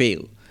language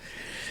fail?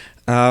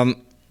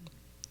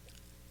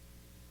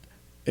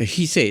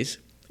 He says,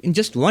 in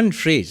just one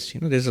phrase,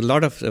 there's a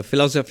lot of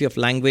philosophy of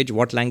language,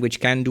 what language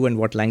can do and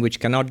what language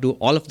cannot do,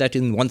 all of that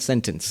in one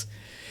sentence.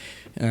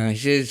 He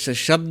says,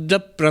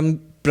 Shabda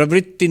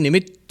pravritti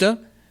nimitta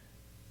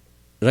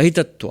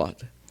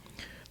rahitatvad.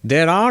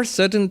 There are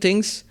certain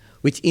things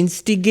which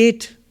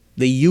instigate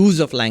the use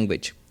of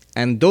language,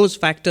 and those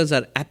factors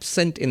are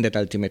absent in that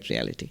ultimate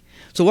reality.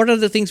 So what are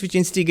the things which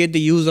instigate the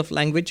use of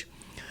language?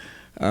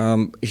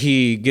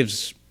 He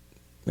gives,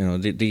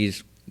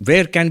 these,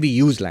 where can we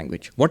use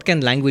language? What can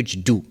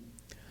language do?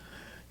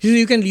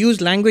 You can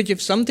use language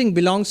if something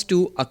belongs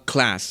to a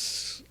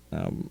class,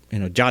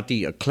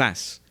 jati, a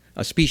class,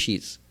 a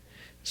species.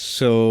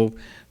 So,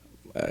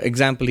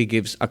 example he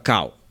gives, a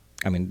cow.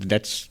 I mean,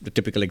 that's the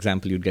typical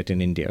example you'd get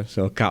in India,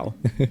 so a cow.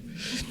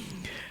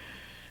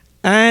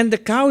 And the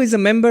cow is a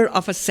member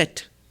of a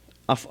set,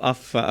 of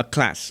a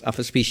class, of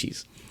a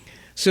species.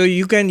 So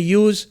you can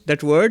use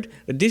that word.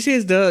 This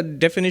is the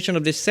definition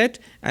of this set,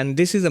 and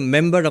this is a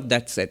member of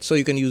that set. So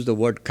you can use the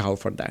word cow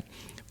for that.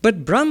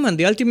 But Brahman,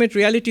 the ultimate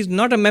reality, is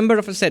not a member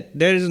of a set.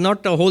 There is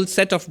not a whole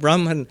set of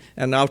Brahman,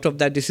 and out of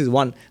that this is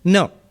one.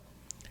 No.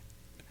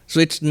 So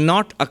it's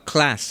not a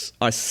class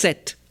or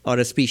set or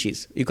a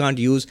species. You can't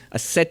use a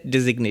set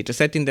designator, a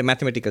set in the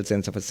mathematical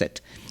sense of a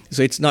set.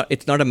 So it's not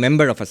a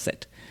member of a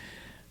set.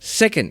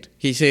 Second,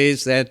 he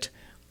says that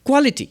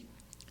quality,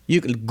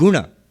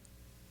 guna.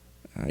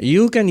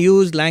 You can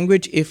use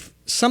language if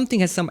something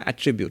has some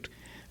attribute.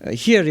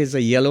 Here is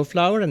a yellow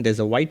flower, and there's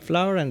a white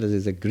flower, and there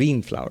is a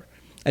green flower.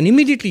 And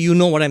immediately you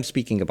know what I'm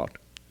speaking about.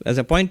 As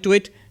I point to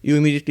it, you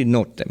immediately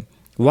note them.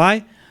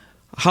 Why?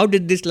 How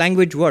did this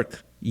language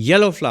work?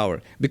 Yellow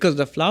flower. Because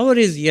the flower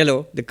is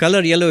yellow, the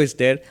color yellow is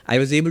there, I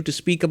was able to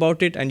speak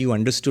about it and you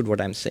understood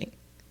what I'm saying.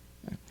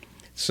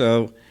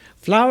 So,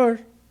 flower,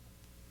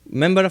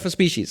 member of a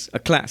species, a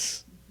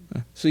class.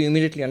 So you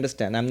immediately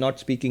understand. I'm not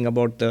speaking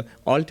about the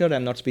altar,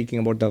 I'm not speaking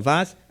about the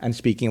vase, I'm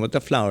speaking about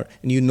the flower.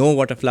 And you know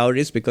what a flower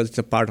is because it's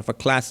a part of a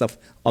class of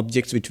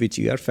objects with which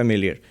you are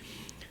familiar.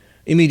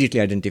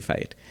 Immediately identify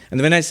it.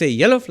 And when I say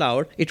yellow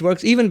flower, it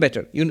works even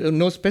better. You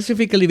know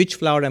specifically which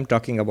flower I'm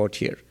talking about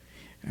here.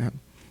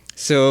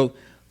 So,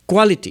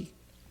 quality.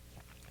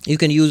 You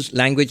can use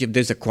language if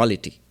there's a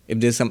quality, if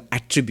there's some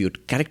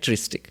attribute,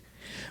 characteristic.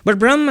 But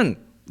Brahman,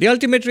 the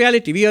ultimate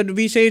reality,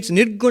 we say it's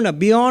nirguna,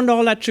 beyond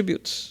all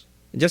attributes.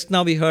 Just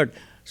now we heard,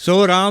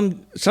 so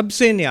Ram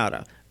sabse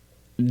nyara,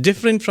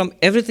 different from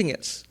everything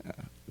else,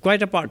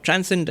 quite apart,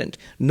 transcendent.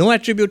 No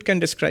attribute can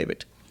describe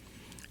it.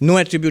 No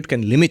attribute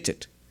can limit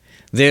it.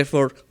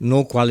 Therefore,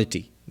 no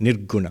quality,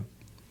 nirguna.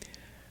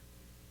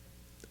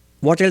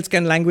 What else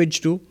can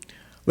language do?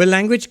 Well,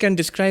 language can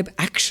describe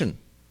action,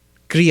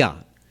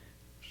 kriya.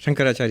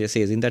 Shankaracharya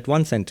says in that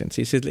one sentence,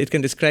 he says it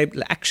can describe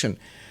action.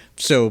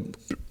 So,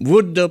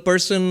 would the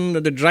person,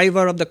 the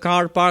driver of the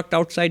car parked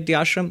outside the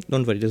ashram,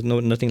 don't worry, there's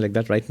nothing like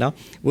that right now.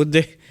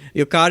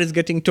 Your car is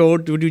getting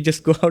towed, would you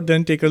just go out there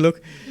and take a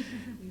look?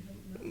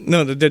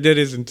 No, there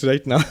isn't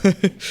right now.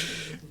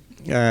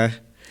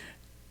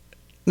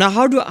 Now,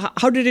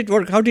 how did it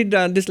work? How did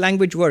this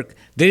language work?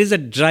 There is a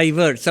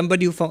driver,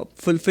 somebody who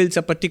fulfills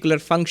a particular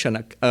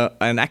function,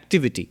 an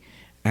activity.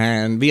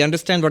 And we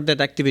understand what that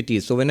activity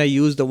is. So when I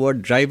use the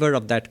word driver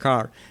of that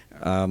car,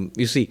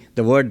 you see,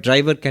 the word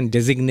driver can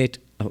designate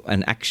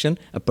an action,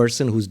 a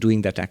person who's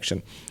doing that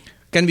action.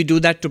 Can we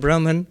do that to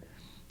Brahman?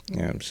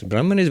 So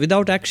Brahman is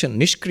without action,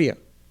 nishkriya.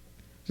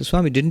 So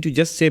Swami, didn't you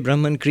just say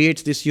Brahman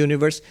creates this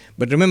universe?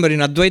 But remember, in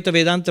Advaita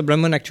Vedanta,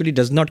 Brahman actually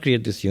does not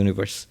create this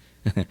universe.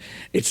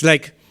 It's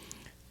like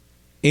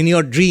in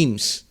your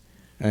dreams,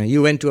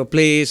 you went to a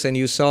place and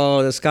you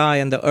saw the sky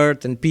and the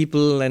earth and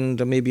people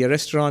and maybe a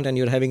restaurant and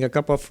you're having a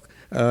cup of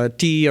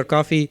tea or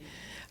coffee.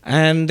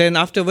 And then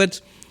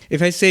afterwards,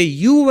 if I say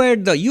you are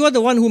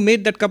the one who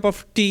made that cup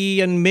of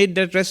tea and made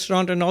that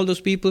restaurant and all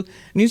those people,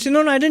 and you say,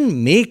 no, I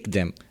didn't make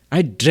them.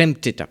 I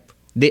dreamt it up.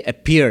 They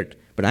appeared.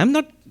 But I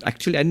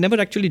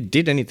never actually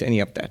did any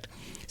of that.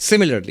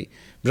 Similarly,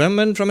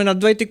 Brahman, from an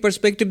Advaitic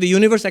perspective, the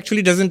universe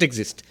actually doesn't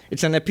exist.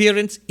 It's an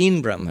appearance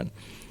in Brahman.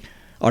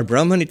 Or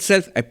Brahman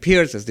itself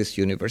appears as this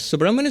universe. So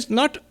Brahman is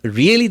not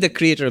really the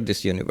creator of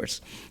this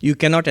universe. You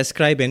cannot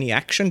ascribe any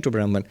action to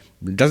Brahman.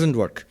 It doesn't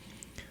work.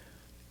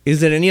 Is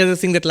there any other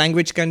thing that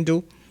language can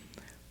do?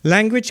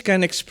 Language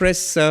can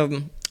express a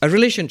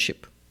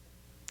relationship,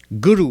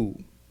 guru,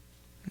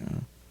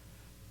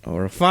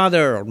 or a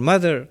father or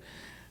mother,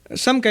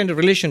 some kind of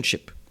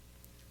relationship,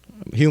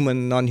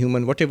 human,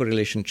 non-human, whatever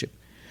relationship.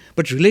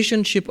 But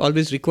relationship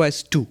always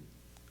requires two.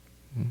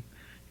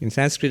 In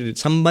Sanskrit,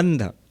 it's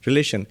sambandha,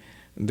 relation.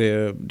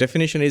 The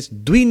definition is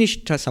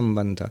dvinishta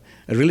sambandha.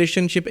 A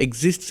relationship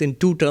exists in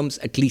two terms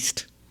at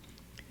least.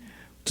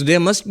 So there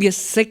must be a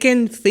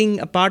second thing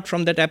apart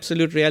from that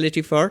absolute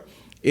reality for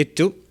it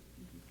to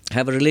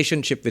have a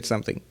relationship with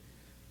something.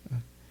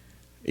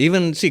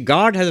 Even, see,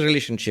 God has a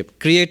relationship.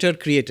 Creator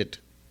created.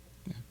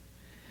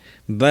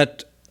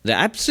 But the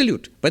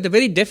absolute, by the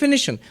very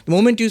definition, the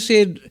moment you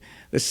say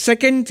the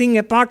second thing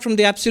apart from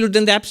the absolute,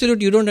 then the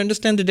absolute, you don't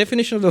understand the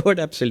definition of the word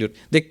absolute.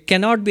 There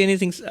cannot be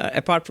anything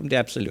apart from the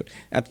absolute.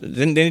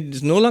 Then it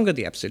is no longer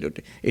the absolute.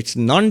 It's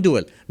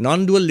non-dual.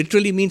 Non-dual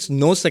literally means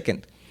no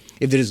second.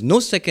 If there is no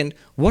second,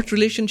 what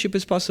relationship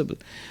is possible?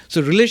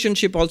 So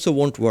relationship also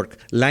won't work.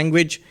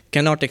 Language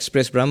cannot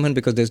express Brahman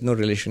because there's no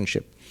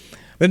relationship.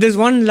 But there's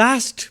one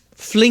last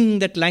fling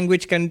that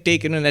language can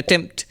take in an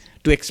attempt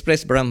to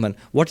express Brahman.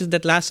 What is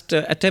that last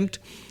attempt?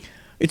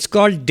 It's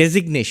called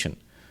designation.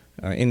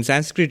 In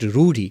Sanskrit,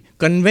 rudhi,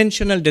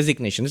 conventional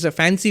designation. It's a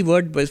fancy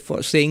word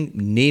for saying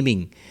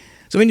naming.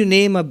 So when you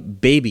name a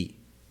baby,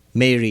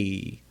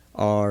 Mary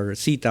or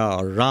Sita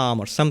or Ram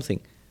or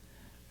something,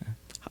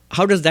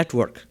 how does that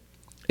work?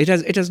 It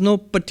has no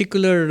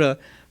particular,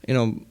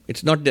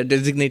 it's not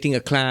designating a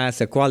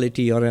class, a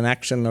quality, or an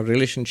action or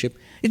relationship.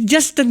 It's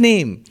just a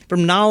name.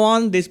 From now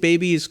on, this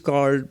baby is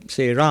called,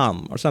 say,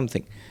 Ram or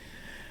something.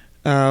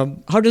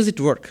 How does it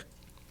work?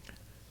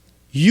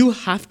 You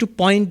have to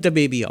point the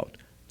baby out,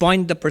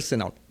 point the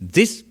person out.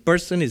 This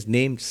person is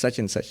named such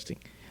and such thing.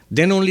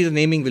 Then only the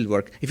naming will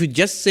work. If you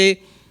just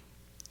say,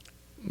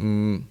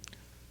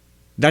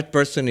 that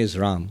person is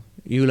Ram,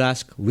 you'll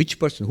ask, which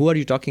person? Who are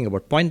you talking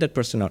about? Point that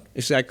person out.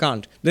 You say, I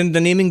can't. Then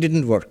the naming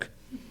didn't work.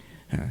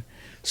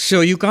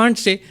 So you can't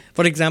say,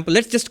 for example,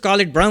 let's just call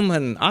it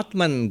Brahman,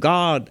 Atman,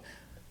 God.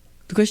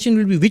 The question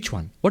will be, which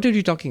one? What are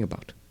you talking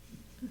about?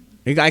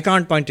 I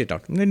can't point it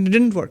out. Then it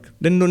didn't work.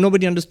 Then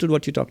nobody understood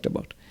what you talked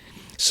about.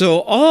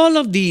 So all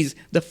of these,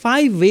 the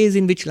 5 ways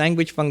in which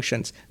language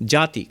functions,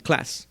 jati,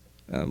 class,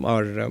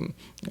 or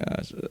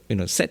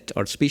set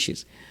or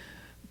species,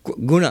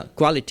 guna,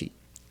 quality,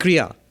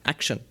 kriya,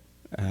 action,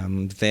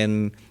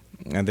 then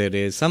there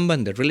is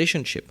sambandha,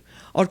 relationship,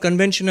 or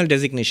conventional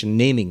designation,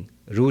 naming,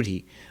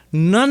 rudhi.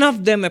 None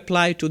of them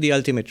apply to the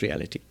ultimate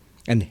reality.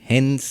 And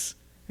hence,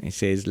 he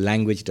says,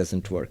 language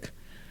doesn't work.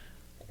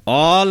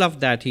 All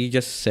of that, he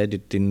just said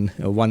it in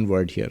one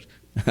word here.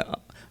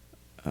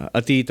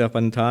 Atita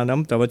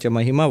panthanam tavacha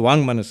mahima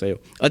vang manasayo.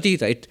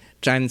 Atita, it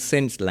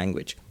transcends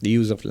language, the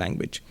use of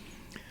language.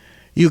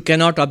 You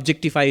cannot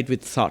objectify it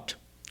with thought.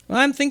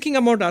 I'm thinking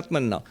about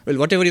Atman now. Well,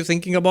 whatever you're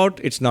thinking about,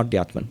 it's not the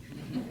Atman.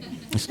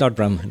 It's not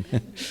Brahman.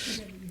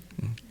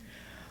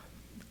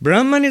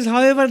 Brahman is,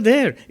 however,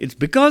 there. It's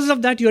because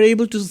of that you're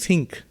able to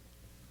think.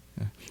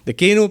 The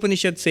Kena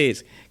Upanishad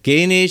says,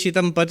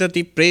 Keneshitam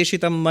patati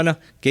preshitam mana,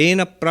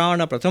 Kena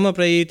prana prathama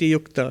prayeti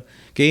yukta,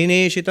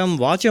 Keneshitam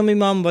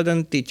vachamimam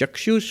vadanti,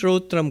 chakshu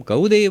shrotram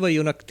kaudeva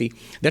yunakti.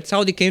 That's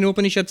how the Kena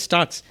Upanishad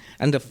starts.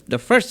 And the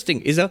first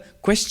thing is a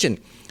question.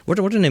 What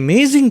an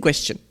amazing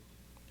question.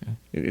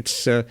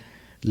 It's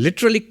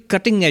literally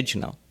cutting edge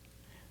now.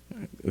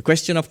 The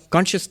question of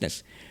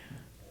consciousness.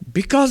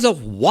 Because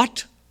of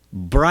what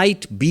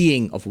bright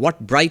being, of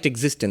what bright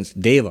existence,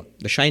 Deva,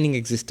 the shining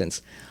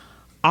existence,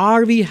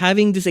 are we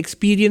having this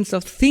experience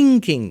of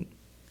thinking,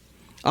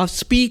 of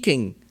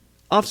speaking,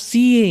 of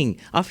seeing,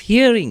 of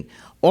hearing?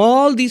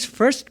 All these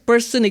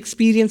first-person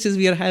experiences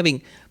we are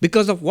having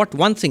because of what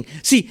one thing.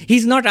 See,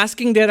 he's not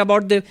asking there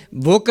about the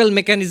vocal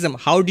mechanism,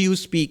 how do you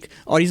speak?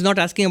 Or he's not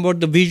asking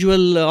about the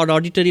visual or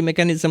auditory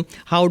mechanism,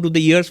 how do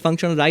the ears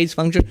function, the eyes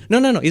function?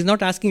 No. He's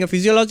not asking a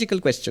physiological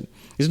question.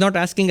 He's not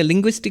asking a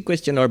linguistic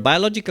question or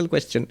biological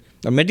question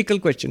or medical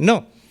question.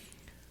 No.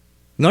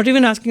 Not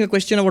even asking a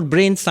question about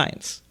brain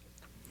science.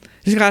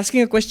 He's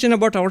asking a question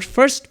about our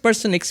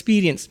first-person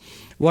experience,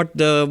 what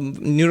the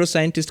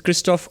neuroscientist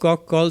Christoph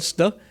Koch calls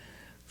the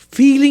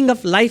feeling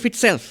of life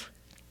itself.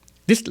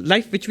 This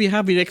life which we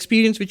have, the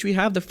experience which we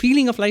have, the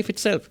feeling of life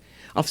itself,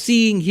 of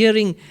seeing,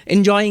 hearing,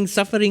 enjoying,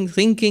 suffering,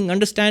 thinking,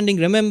 understanding,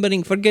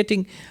 remembering,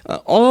 forgetting,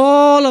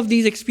 all of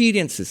these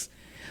experiences.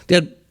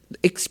 Their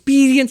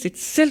experience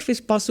itself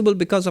is possible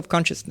because of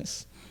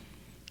consciousness.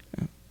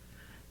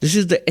 This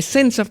is the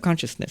essence of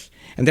consciousness.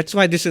 And that's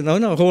why this is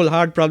a whole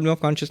hard problem of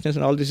consciousness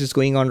and all this is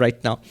going on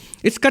right now.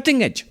 It's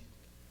cutting edge.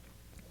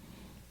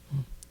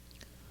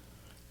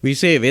 We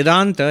say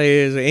Vedanta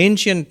is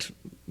ancient,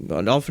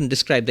 often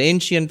described, the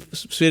ancient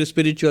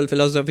spiritual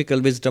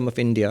philosophical wisdom of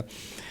India.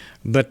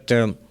 But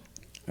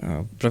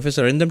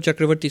Professor Arindam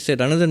Chakravarti said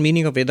another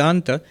meaning of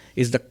Vedanta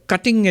is the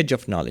cutting edge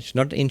of knowledge,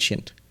 not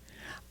ancient.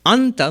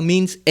 Anta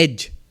means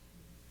edge.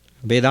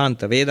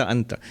 Vedanta, Veda,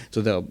 Anta.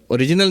 So the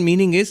original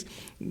meaning is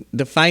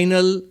the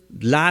final,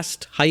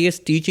 last,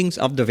 highest teachings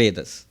of the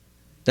Vedas.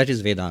 That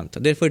is Vedanta.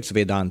 Therefore it's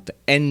Vedanta,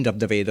 end of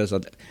the Vedas.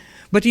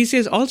 But he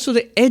says also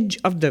the edge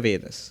of the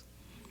Vedas.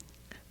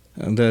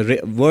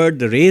 The word,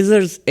 the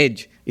razor's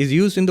edge, is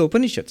used in the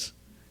Upanishads.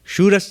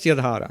 Shurasya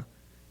dhara.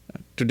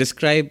 To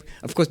describe,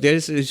 of course, there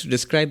is to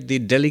describe the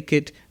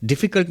delicate,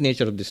 difficult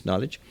nature of this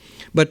knowledge.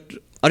 But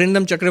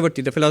Arindam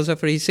Chakravarti, the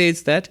philosopher, he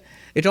says that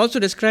it also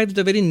describes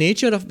the very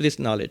nature of this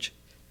knowledge,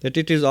 that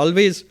it is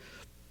always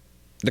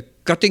the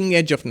cutting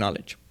edge of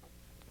knowledge.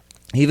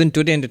 Even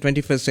today in the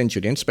 21st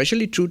century, and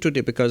especially true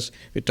today because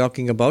we're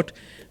talking about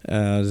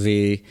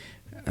the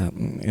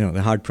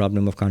hard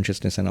problem of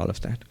consciousness and all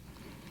of that.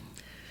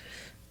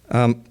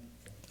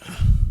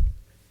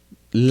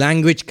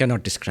 Language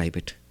cannot describe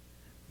it.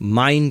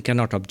 Mind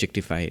cannot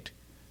objectify it.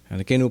 And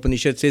the Kena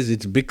Upanishad says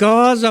it's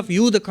because of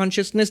you, the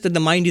consciousness, that the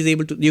mind is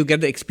able to, you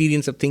get the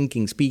experience of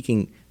thinking,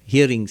 speaking,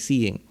 hearing,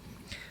 seeing.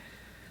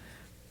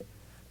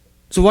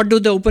 So what do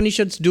the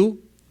Upanishads do?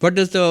 How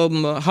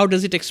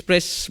does it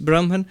express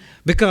Brahman?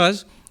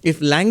 Because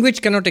if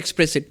language cannot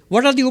express it,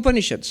 what are the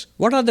Upanishads?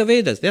 What are the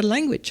Vedas? They're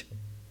language.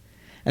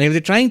 And if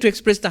they're trying to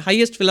express the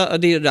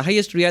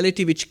highest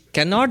reality which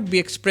cannot be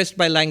expressed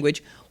by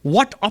language,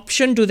 what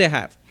option do they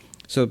have?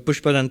 So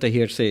Pushpadanta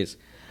here says,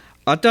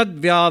 Atad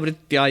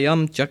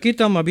vyavrityayam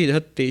chakitam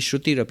abhidhatte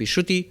shrutirapi.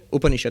 Shruti,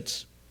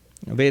 Upanishads.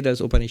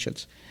 Vedas,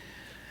 Upanishads.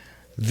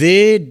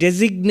 They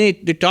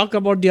talk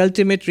about the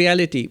ultimate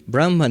reality,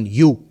 Brahman,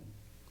 you.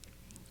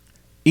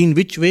 In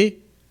which way?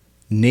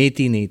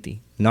 Neti,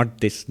 neti.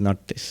 Not this,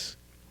 not this.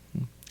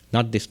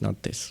 Not this,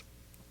 not this.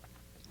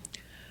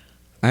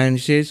 And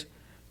he says,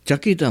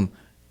 chakitam,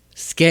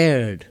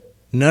 scared,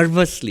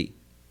 nervously.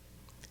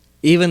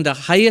 Even the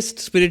highest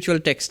spiritual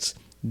texts,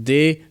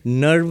 they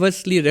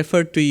nervously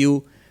refer to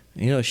you,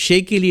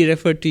 shakily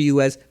refer to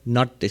you as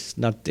not this,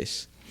 not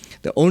this.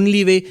 The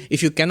only way,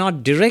 if you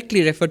cannot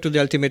directly refer to the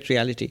ultimate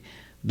reality,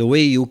 the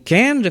way you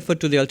can refer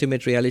to the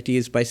ultimate reality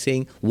is by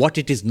saying what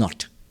it is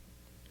not.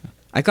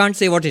 I can't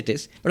say what it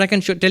is, but I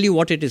can tell you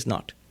what it is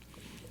not.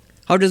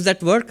 How does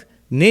that work?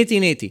 Neti,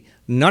 neti.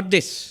 Not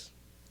this.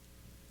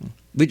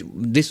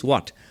 This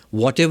what?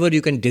 Whatever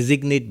you can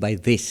designate by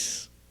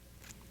this.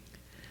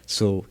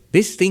 So,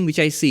 this thing which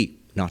I see,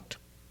 not.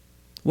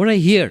 What I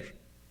hear,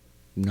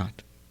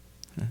 not.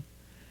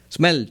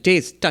 Smell,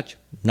 taste, touch,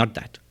 not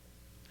that.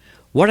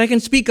 What I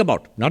can speak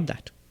about, not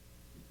that.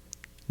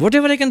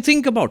 Whatever I can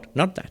think about,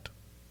 not that.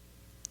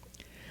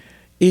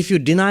 If you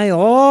deny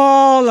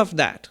all of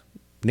that,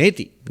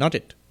 neti, not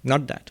it,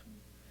 not that,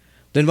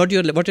 then what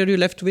are you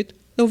left with?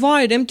 The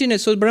void,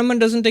 emptiness, so Brahman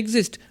doesn't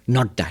exist.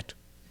 Not that.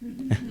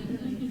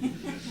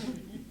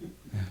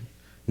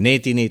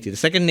 Neti, neti. The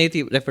second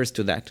neti refers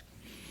to that.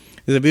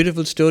 There's a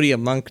beautiful story a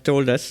monk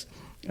told us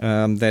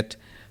that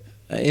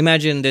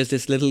imagine there's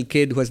this little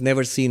kid who has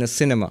never seen a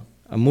cinema,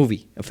 a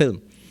movie, a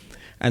film.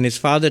 And his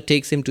father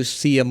takes him to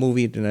see a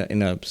movie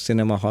in a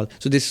cinema hall.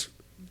 So this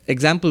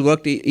example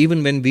worked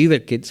even when we were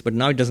kids, but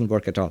now it doesn't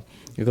work at all.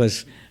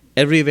 Because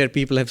everywhere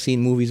people have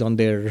seen movies on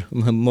their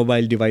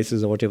mobile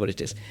devices or whatever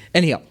it is.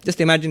 Anyhow,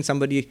 just imagine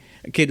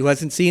a kid who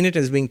hasn't seen it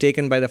is being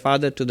taken by the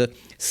father to the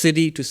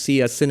city to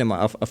see a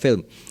cinema, a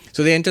film.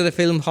 So they enter the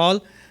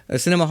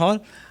cinema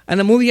hall, and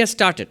the movie has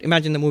started.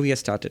 Imagine the movie has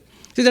started.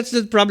 See, that's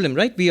the problem,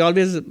 right? We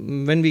always,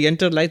 when we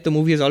enter life, the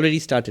movie has already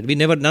started.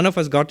 None of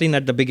us got in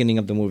at the beginning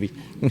of the movie.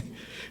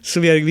 So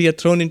we are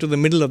thrown into the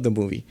middle of the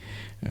movie.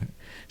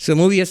 So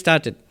movie has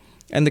started.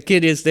 And the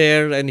kid is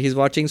there and he's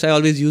watching. So I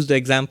always use the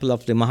example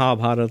of the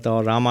Mahabharata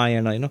or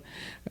Ramayana,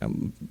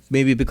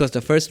 maybe because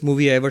the first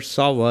movie I ever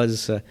saw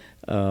was,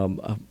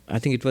 I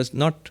think it was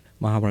not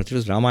Mahabharata, it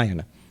was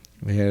Ramayana,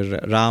 where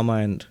Rama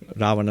and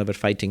Ravana were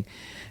fighting.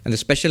 And the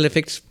special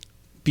effects,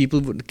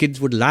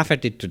 kids would laugh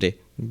at it today.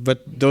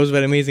 But those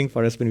were amazing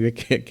for us when we were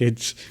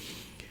kids.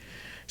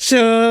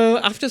 So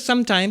after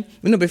some time,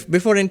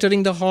 before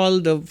entering the hall,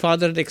 the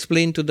father had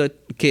explained to the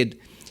kid,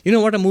 you know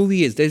what a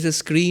movie is? There's a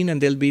screen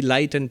and there'll be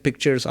light and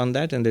pictures on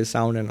that and there's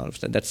sound and all of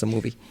that. That's a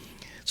movie.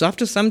 So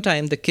after some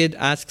time, the kid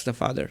asks the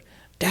father,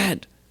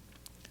 Dad,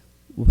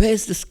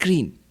 where's the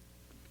screen?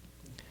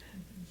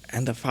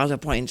 And the father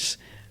points,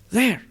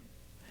 there.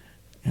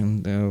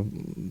 And the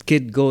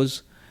kid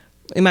goes,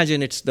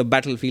 imagine it's the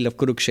battlefield of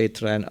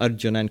Kurukshetra and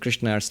Arjuna and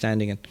Krishna are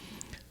standing. And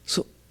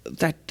so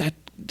that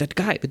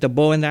guy with the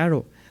bow and the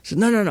arrow says,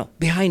 no,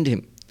 behind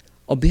him.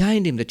 Or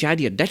behind him, the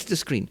chariot, that's the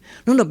screen.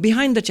 No,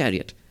 behind the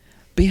chariot.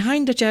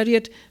 Behind the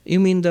chariot, you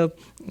mean the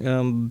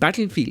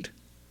battlefield.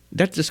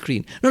 That's the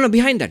screen. No,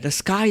 behind that, the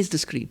sky is the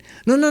screen.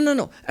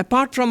 No.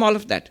 Apart from all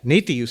of that,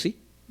 neti, you see?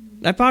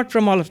 Apart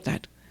from all of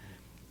that.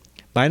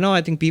 By now,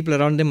 I think people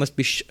around them must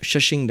be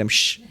shushing them.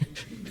 Shh.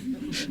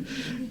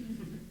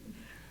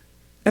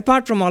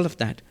 Apart from all of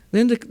that,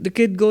 then the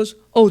kid goes,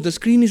 oh, the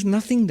screen is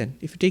nothing then.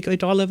 If you take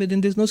it all away,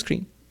 then there's no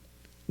screen.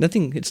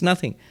 Nothing, it's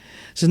nothing.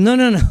 So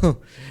no,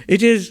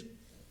 it is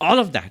all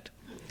of that.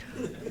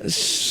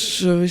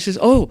 So he says,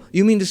 oh,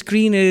 you mean the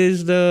screen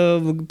is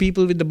the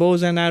people with the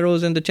bows and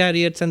arrows and the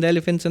chariots and the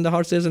elephants and the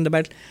horses and the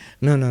battle?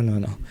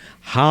 No.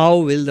 How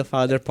will the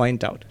father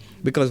point out?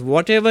 Because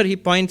whatever he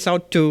points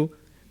out to,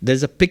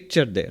 there's a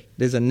picture there.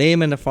 There's a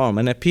name and a form,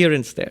 an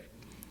appearance there.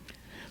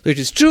 So it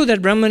is true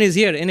that Brahman is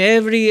here in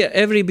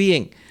every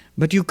being,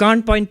 but you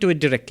can't point to it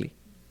directly.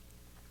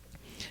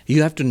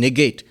 You have to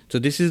negate. So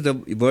this is the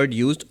word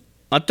used,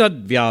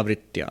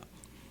 atadvyavritya,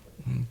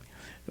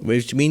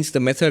 which means the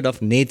method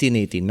of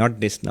neti, not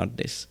this, not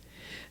this.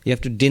 You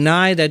have to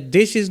deny that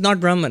this is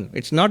not Brahman.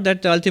 It's not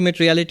that the ultimate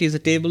reality is a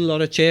table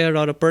or a chair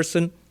or a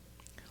person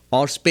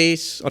or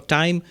space or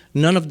time.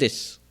 None of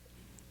this.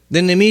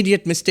 Then the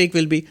immediate mistake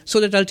will be, so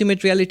that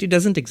ultimate reality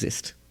doesn't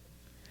exist.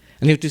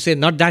 And you have to say,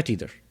 not that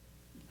either.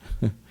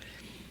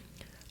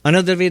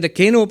 Another way the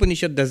Kena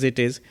Upanishad does it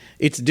is,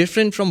 it's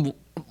different from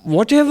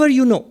whatever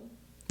you know,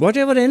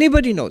 whatever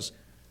anybody knows.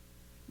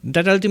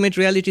 That ultimate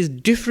reality is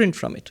different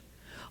from it.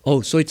 Oh,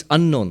 so it's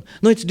unknown.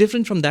 No, it's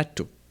different from that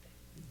too.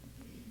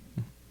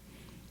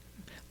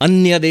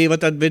 Anya deva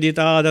tad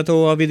vidita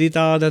dato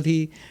avidita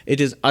dati. It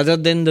is other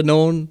than the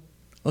known.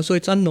 Oh, so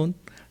it's unknown.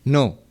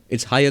 No,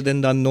 it's higher than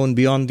the unknown,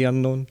 beyond the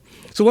unknown.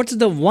 So what's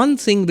the one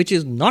thing which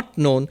is not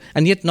known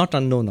and yet not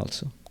unknown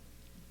also?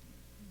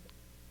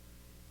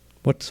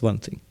 What's one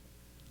thing?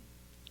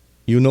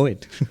 You know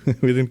it,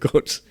 within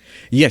quotes.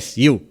 Yes,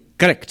 you.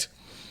 Correct.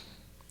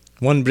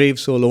 One brave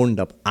soul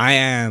owned up. I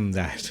am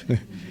that.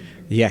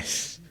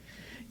 Yes.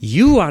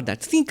 You are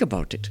that. Think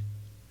about it.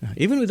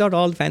 Even without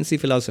all fancy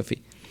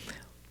philosophy.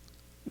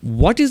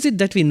 What is it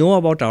that we know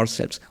about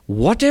ourselves?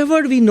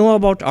 Whatever we know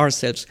about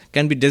ourselves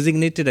can be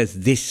designated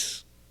as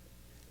this.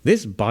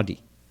 This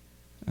body.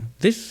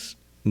 This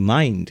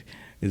mind.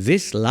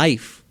 This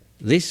life.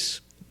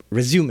 This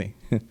resume.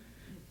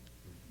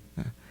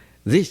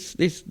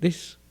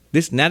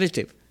 This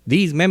narrative,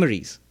 these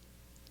memories.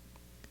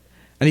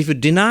 And if you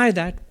deny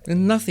that,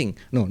 then nothing.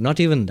 No, not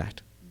even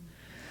that.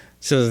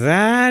 So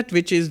that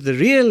which is the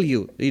real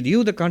you,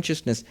 the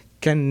consciousness,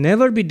 can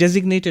never be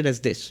designated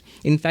as this.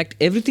 In fact,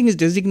 everything is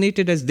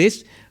designated as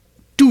this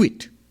to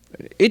it.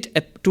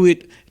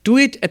 To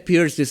it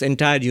appears this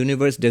entire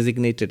universe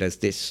designated as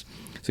this.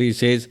 So he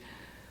says,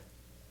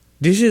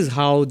 this is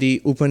how the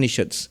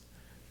Upanishads,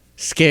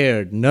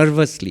 scared,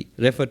 nervously,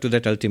 refer to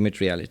that ultimate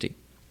reality.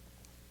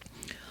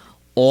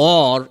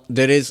 Or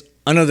there is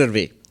another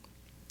way.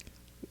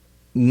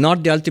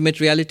 Not the ultimate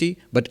reality,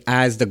 but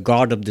as the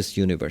God of this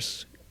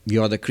universe.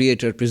 You are the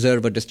creator,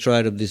 preserver,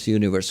 destroyer of this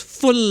universe,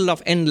 full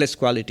of endless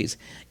qualities.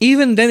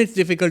 Even then it's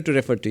difficult to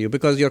refer to you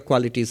because your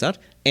qualities are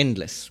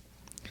endless.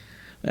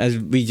 As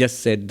we just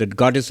said, the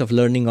goddess of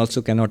learning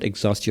also cannot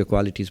exhaust your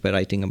qualities by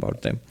writing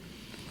about them.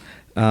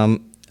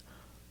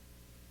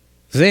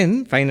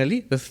 Then, finally,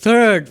 the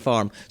third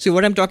form. See,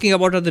 what I'm talking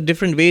about are the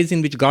different ways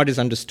in which God is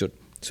understood.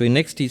 So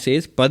next he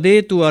says,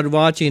 Pade tu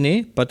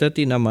arvachine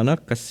patati namana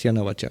kasya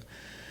navacha.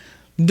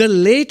 The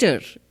later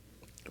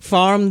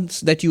forms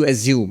that you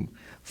assume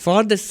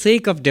for the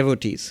sake of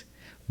devotees,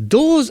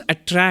 those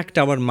attract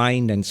our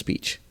mind and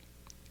speech.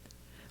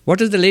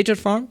 What is the later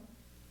form?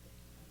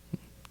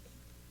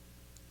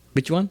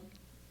 Which one?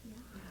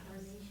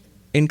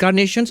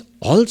 Incarnations.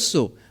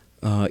 Also,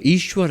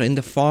 Ishvara in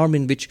the form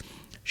in which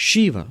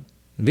Shiva,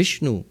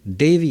 Vishnu,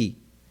 Devi,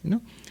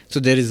 So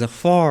there is a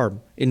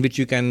form in which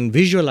you can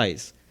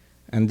visualize,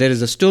 and there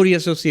is a story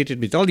associated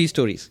with all these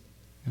stories.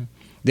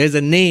 There is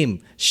a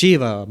name,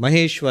 Shiva,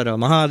 Maheshwara,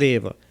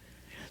 Mahadeva.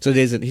 So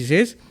he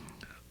says,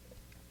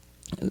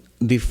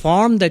 the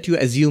form that you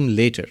assume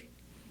later,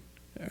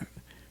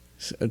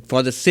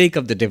 for the sake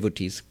of the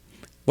devotees.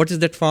 What is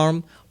that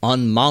form?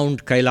 On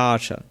Mount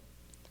Kailasha,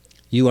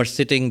 you are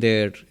sitting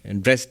there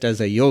dressed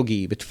as a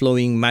yogi with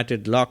flowing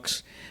matted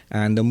locks,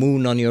 and the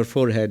moon on your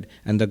forehead,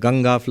 and the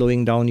Ganga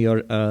flowing down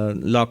your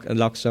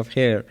locks of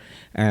hair,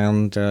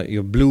 and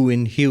you're blue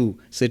in hue,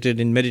 seated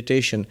in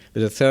meditation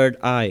with a third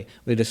eye,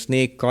 with a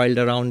snake coiled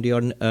around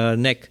your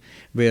neck,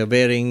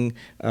 wearing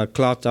a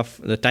cloth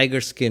of the tiger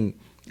skin,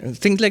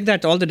 things like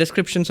that, all the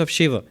descriptions of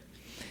Shiva.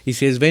 He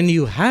says, when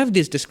you have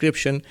this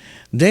description,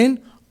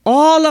 then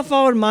all of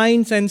our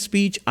minds and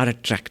speech are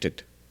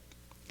attracted.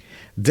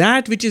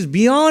 That which is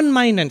beyond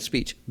mind and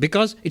speech,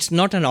 because it's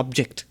not an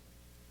object.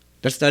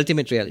 That's the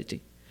ultimate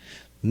reality.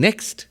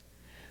 Next,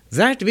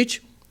 that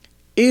which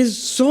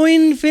is so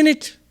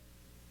infinite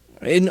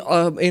in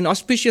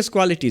auspicious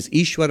qualities,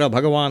 Ishvara,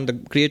 Bhagavan,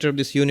 the creator of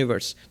this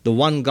universe, the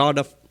one God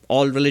of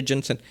all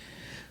religions, and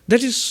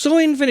that is so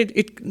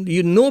infinite,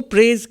 no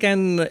praise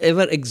can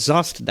ever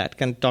exhaust that,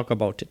 can talk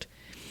about it.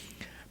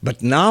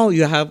 But now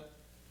you have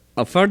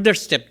a further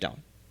step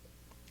down.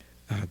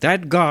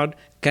 That God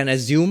can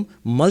assume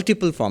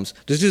multiple forms.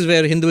 This is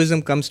where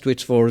Hinduism comes to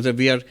its fore.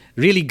 We are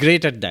really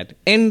great at that.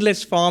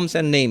 Endless forms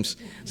and names.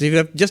 So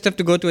you just have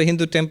to go to a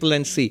Hindu temple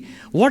and see.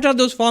 What are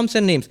those forms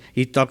and names?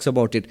 He talks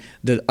about it.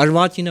 The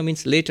Arvachina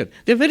means later.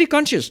 They're very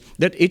conscious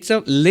that it's a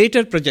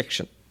later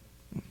projection.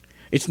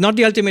 It's not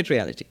the ultimate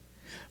reality.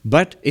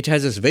 But it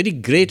has this very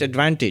great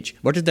advantage.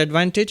 What is the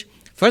advantage?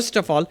 First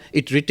of all,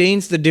 it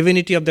retains the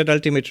divinity of that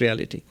ultimate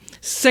reality.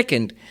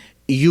 Second,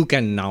 you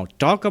can now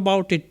talk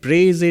about it,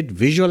 praise it,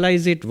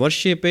 visualize it,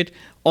 worship it.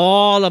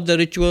 All of the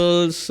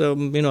rituals,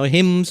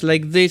 hymns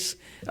like this,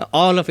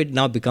 all of it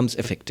now becomes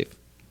effective.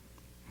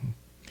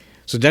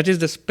 So that is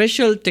the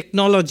special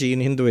technology in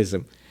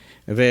Hinduism,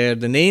 where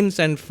the names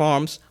and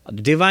forms,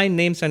 divine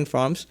names and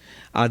forms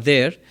are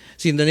there.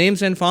 See, the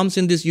names and forms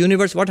in this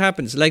universe, what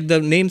happens? Like the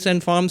names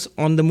and forms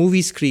on the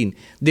movie screen,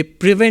 they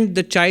prevent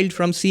the child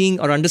from seeing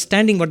or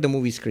understanding what the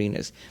movie screen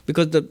is,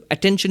 because the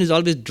attention is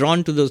always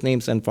drawn to those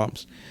names and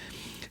forms.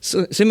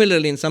 So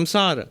similarly in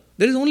samsara,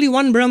 there is only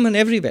one Brahman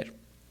everywhere.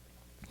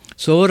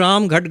 So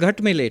Ram ghat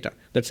ghat mein leta.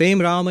 The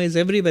same Rama is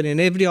everywhere in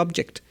every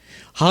object.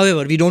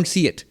 However, we don't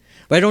see it.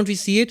 Why don't we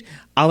see it?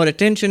 Our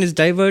attention is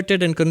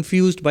diverted and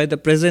confused by the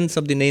presence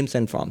of the names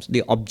and forms,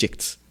 the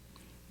objects.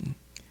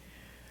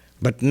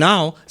 But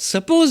now,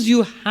 suppose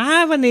you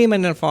have a name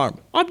and a form,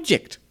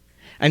 object,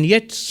 and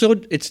yet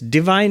so it's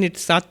divine,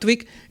 it's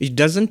sattvic, it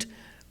doesn't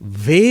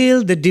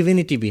veil the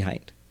divinity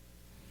behind.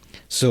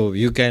 So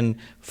you can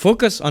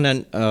focus on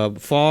a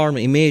form,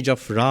 image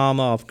of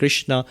Rama, of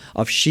Krishna,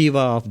 of Shiva,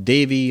 of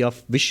Devi,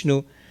 of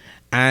Vishnu,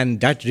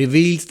 and that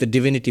reveals the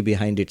divinity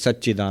behind it,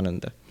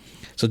 Satchidananda.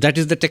 So that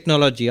is the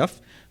technology of,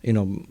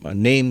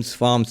 names,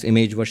 forms,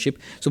 image worship.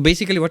 So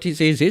basically what he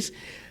says is,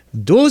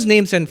 those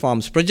names and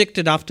forms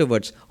projected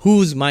afterwards,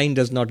 whose mind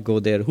does not go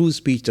there, whose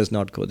speech does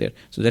not go there.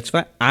 So that's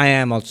why I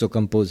am also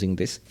composing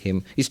this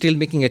hymn. He's still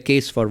making a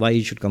case for why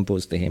he should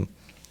compose the hymn.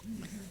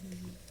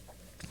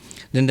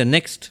 Then the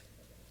next,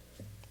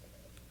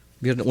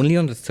 we are only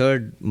on the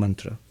third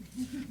mantra.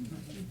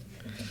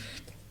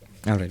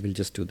 All right, we'll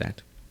just do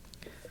that.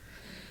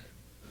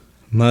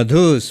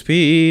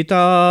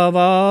 Madhuspita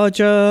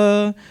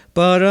vacha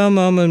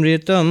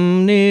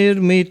paramamritam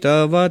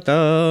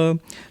nirmitavata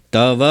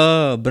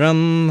tava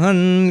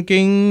brahman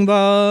king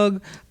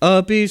vag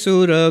api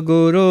sura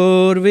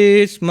gurur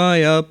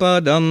vismaya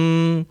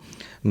padam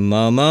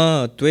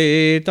mama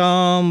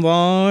twetam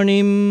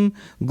vanim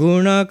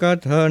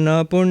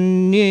gunakathana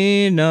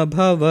punyena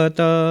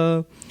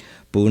bhavata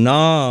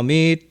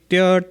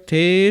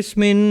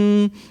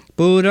punamityarthesmin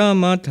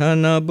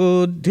Puramathana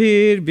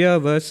buddhir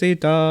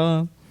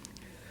vyavasita.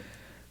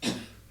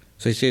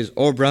 So he says,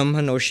 O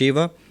Brahman, O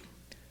Shiva,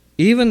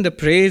 even the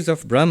praise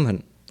of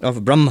Brahman,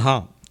 of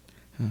Brahma,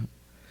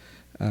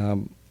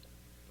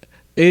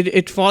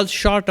 it falls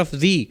short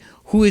of thee,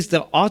 who is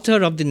the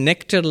author of the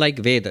nectar-like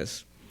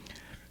Vedas.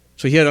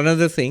 So here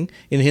another thing,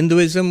 in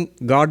Hinduism,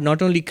 God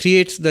not only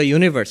creates the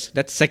universe,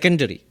 that's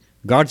secondary.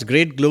 God's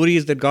great glory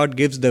is that God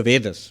gives the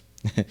Vedas.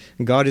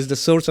 God is the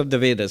source of the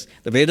Vedas.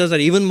 The Vedas are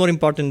even more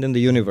important than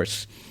the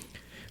universe.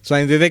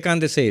 Swami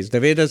Vivekananda says, the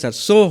Vedas are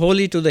so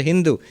holy to the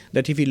Hindu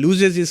that if he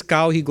loses his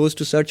cow, he goes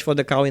to search for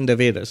the cow in the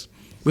Vedas.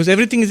 Because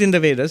everything is in the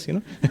Vedas,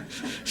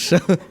 So,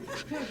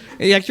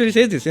 he actually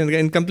says this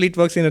in Complete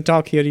Works in a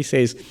talk here. He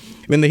says,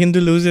 when the Hindu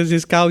loses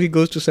his cow, he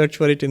goes to search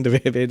for it in the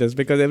Vedas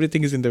because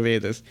everything is in the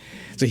Vedas.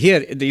 So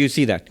here, you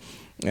see that.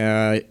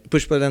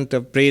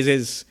 Pushpadanta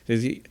praises,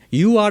 says,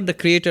 you are the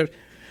creator.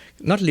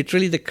 Not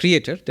literally the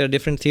creator, there are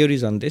different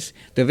theories on this.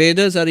 The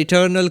Vedas are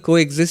eternal,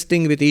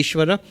 coexisting with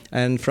Ishvara,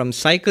 and from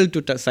cycle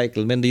to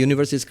cycle, when the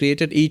universe is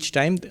created, each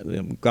time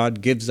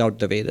God gives out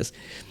the Vedas.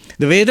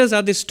 The Vedas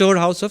are the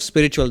storehouse of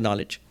spiritual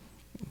knowledge,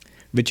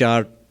 which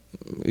are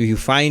you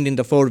find in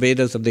the 4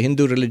 Vedas of the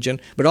Hindu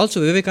religion. But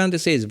also Vivekananda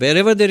says,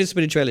 wherever there is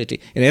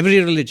spirituality, in every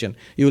religion,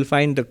 you will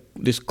find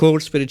these core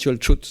spiritual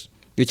truths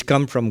which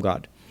come from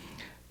God.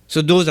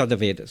 So those are the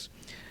Vedas.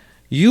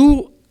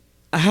 You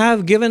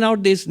have given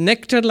out these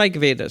nectar-like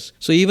Vedas.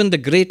 So even the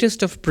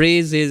greatest of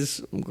praise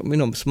is,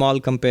 small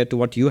compared to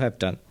what you have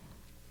done.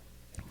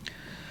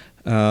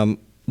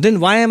 Then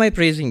why am I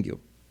praising you?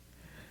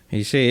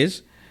 He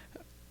says,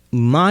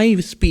 my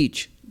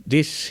speech,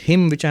 this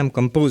hymn which I am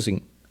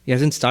composing, he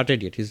hasn't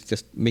started yet, he's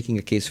just making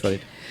a case for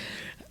it,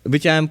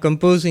 which I am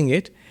composing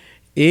it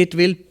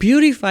will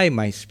purify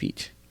my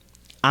speech.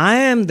 I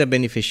am the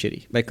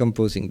beneficiary by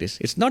composing this.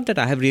 It's not that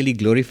I have really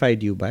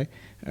glorified you by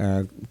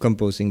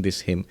composing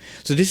this hymn.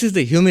 So this is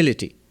the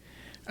humility.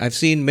 I've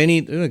seen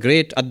many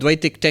great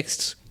Advaitic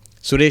texts.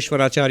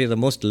 Sureshwaracharya, the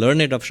most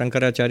learned of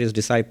Shankaracharya's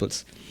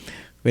disciples,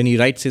 when he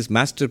writes his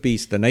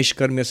masterpiece, the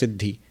Naishkarmya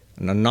Siddhi,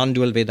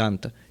 non-dual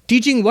Vedanta,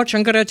 teaching what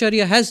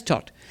Shankaracharya has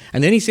taught.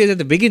 And then he says at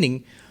the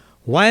beginning,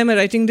 why am I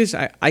writing this?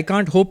 I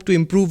can't hope to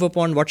improve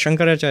upon what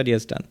Shankaracharya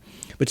has done.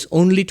 But it's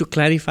only to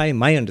clarify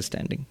my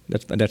understanding.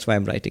 That's why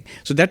I'm writing.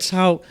 So that's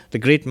how the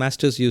great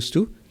masters used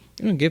to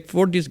give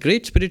forth these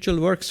great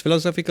spiritual works,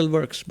 philosophical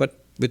works, but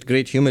with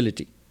great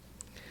humility.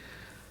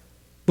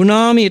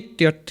 Punami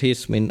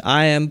ityarthesmin,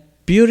 I am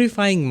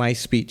purifying my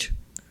speech.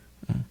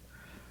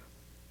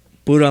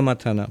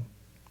 Puramathana.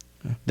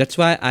 That's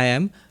why I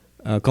am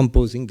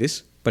composing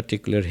this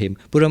particular hymn.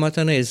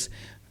 Puramathana is,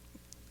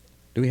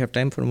 do we have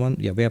time for one?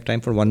 Yeah, we have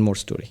time for one more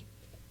story.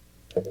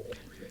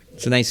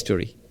 It's a nice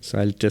story, so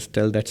I'll just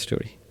tell that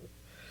story.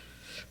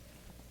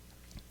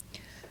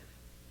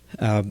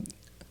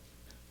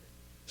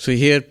 So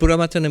here,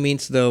 Puramathana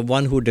means the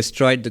one who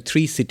destroyed the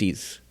 3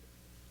 cities.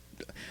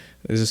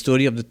 There's a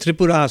story of the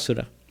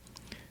Tripurasura,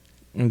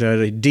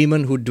 the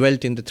demon who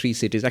dwelt in the 3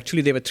 cities.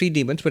 Actually, there were 3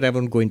 demons, but I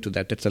won't go into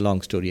that. That's a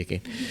long story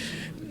again.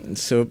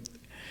 So,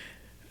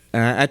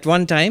 At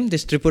one time,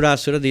 this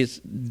Tripurasura, these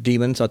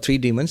demons or three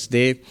demons,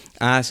 they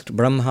asked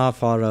Brahma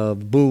for a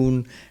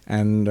boon,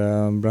 and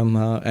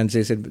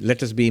they said,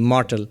 "Let us be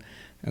immortal."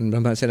 And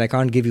Brahma said, "I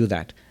can't give you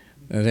that."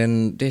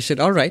 Then they said,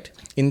 "All right,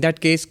 in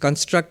that case,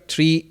 construct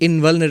 3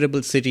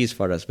 invulnerable cities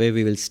for us where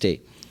we will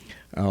stay.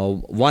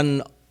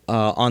 One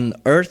on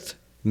earth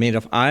made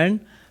of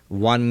iron,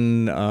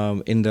 one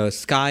in the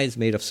skies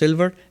made of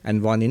silver,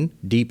 and one in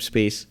deep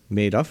space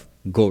made of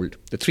gold."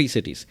 The 3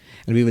 cities,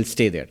 and we will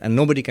stay there, and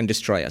nobody can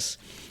destroy us.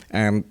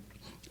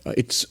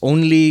 It's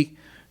only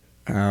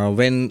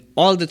when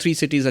all the 3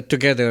 cities are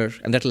together,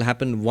 and that will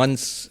happen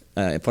once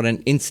for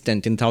an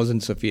instant in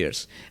thousands of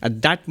years.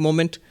 At that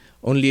moment,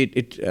 only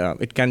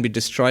it can be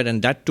destroyed,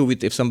 and that too,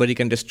 if somebody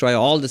can destroy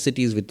all the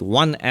cities with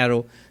one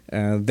arrow,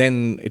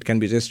 then it can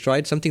be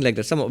destroyed, something like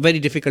that, some very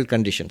difficult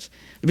conditions,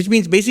 which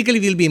means basically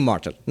we'll be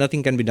immortal,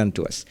 nothing can be done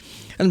to us.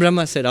 And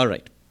Brahma said, "All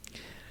right."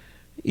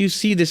 You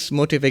see this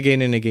motive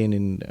again and again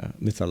in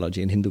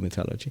mythology, in Hindu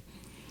mythology.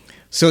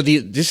 So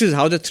this is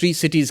how the 3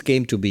 cities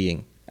came to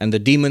being, and the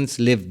demons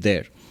lived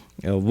there.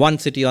 One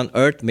city on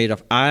earth made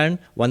of iron,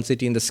 one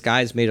city in the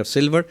skies made of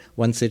silver,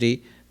 one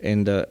city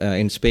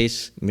in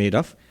space made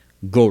of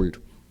gold.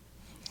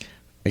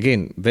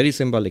 Again, very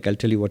symbolic. I'll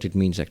tell you what it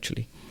means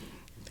actually.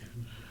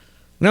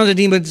 Now the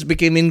demons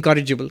became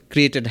incorrigible,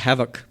 created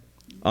havoc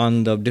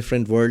on the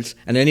different worlds,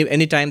 and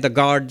any time the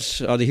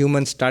gods or the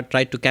humans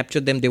tried to capture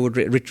them, they would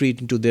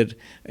retreat into their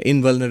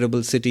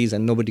invulnerable cities,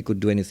 and nobody could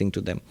do anything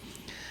to them.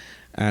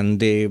 And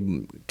they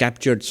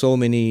captured so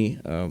many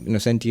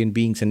sentient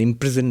beings and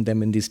imprisoned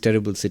them in these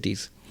terrible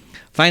cities.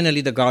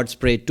 Finally, the gods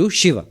prayed to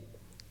Shiva,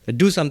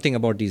 do something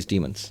about these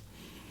demons.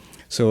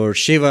 So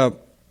Shiva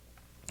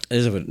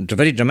is a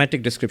very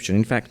dramatic description.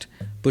 In fact,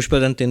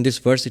 Pushpadanta in this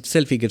verse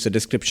itself, he gives a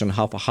description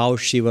of how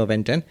Shiva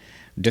went and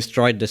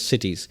destroyed the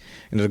cities.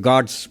 The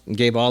gods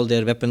gave all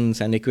their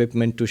weapons and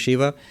equipment to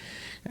Shiva,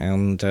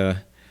 and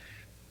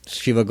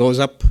Shiva goes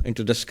up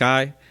into the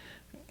sky.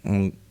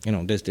 And,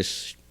 there's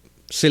this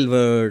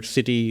silver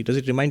city. Does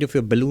it remind you of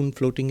a balloon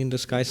floating in the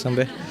sky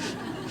somewhere?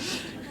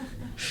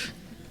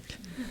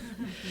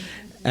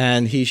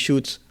 And he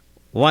shoots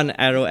one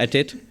arrow at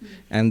it,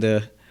 and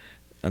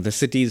the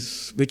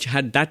cities which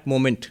had that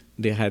moment,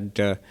 they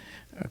had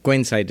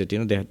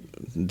coincided.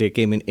 They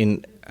came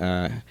in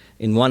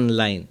one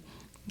line.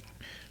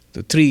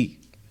 The three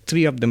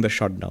of them were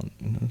shot down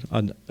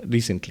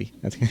recently.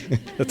 I think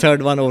the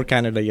third one over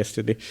Canada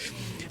yesterday.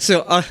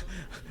 So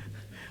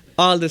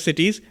all the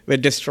cities were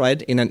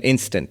destroyed in an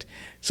instant.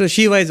 So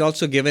Shiva is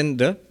also given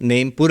the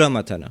name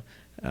Puramatana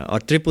or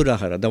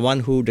Tripurahara, the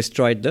one who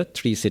destroyed the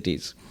 3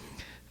 cities.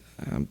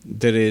 I'll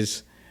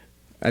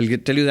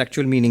tell you the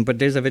actual meaning, but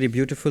there's a very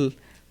beautiful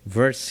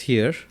verse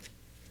here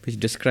which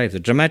describes, a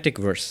dramatic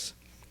verse,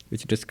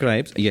 which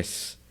describes, the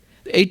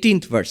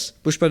 18th verse.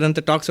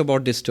 Pushpadanta talks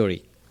about this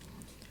story.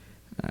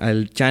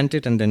 I'll chant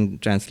it and then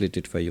translate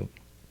it for you.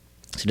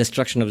 It's the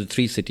destruction of the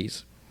 3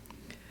 cities.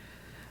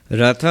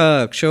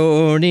 Ratha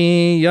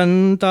kshoni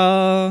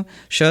yanta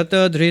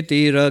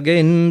shatadhriti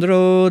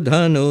ragendro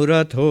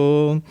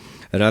dhanuratho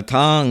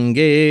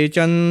rathange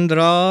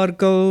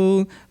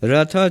chandrarko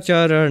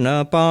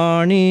rathacharana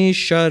pani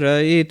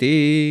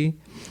sharaiti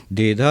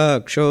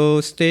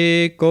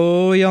didhakshoste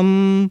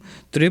koyam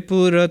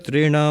tripura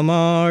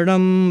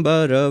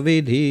trinamadambara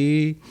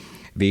vidhi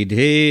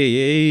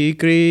vidheye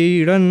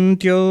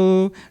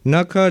kridantyo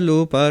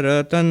nakhalu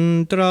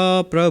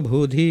paratantra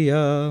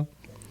prabhudhiya.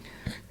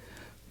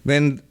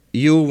 When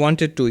you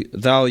wanted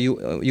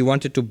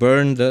to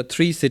burn the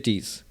 3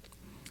 cities,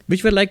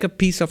 which were like a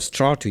piece of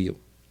straw to you.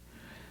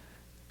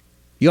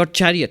 Your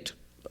chariot,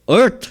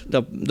 earth,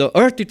 the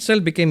earth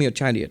itself became your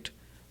chariot.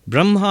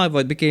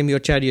 Brahma became your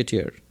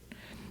charioteer.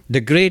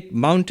 The great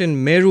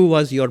mountain Meru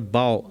was your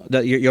bow.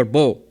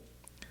 The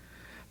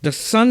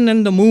sun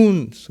and the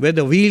moon were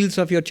the wheels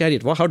of your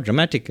chariot. Wow, how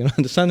dramatic,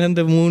 the sun and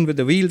the moon were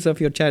the wheels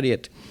of your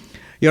chariot.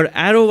 Your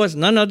arrow was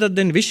none other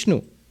than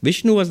Vishnu.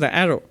 Vishnu was the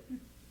arrow.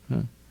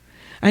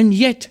 And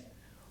yet,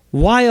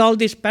 why all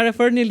this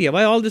paraphernalia?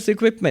 Why all this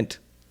equipment?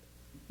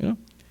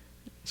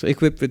 So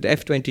equipped with the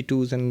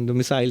F-22s and the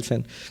missiles.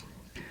 And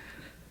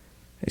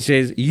it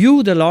says,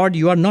 you, the Lord,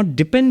 you are not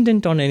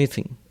dependent on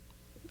anything.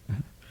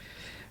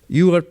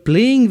 You are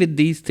playing with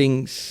these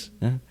things.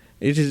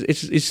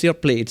 It's your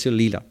play, it's your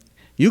leela.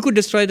 You could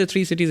destroy the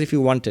 3 cities if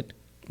you wanted.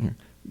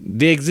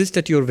 They exist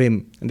at your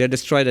whim, and they're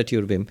destroyed at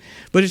your whim.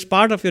 But it's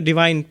part of your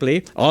divine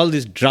play, all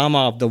this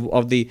drama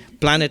of the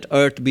planet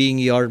Earth being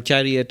your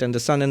chariot, and the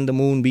sun and the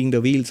moon being the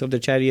wheels of the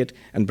chariot,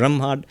 and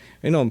Brahma,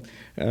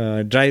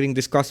 driving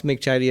this cosmic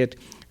chariot,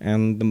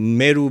 and the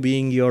Meru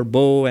being your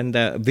bow, and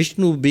the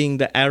Vishnu being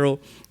the arrow,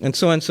 and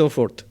so on and so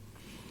forth.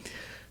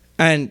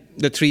 And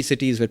the 3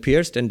 cities were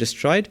pierced and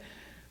destroyed,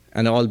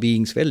 and all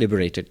beings were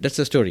liberated. That's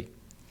the story.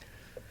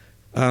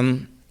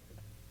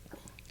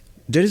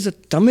 There is a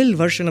Tamil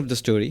version of the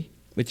story,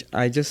 which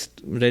I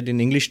just read in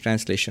English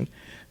translation,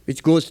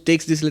 which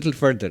takes this a little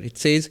further. It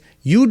says,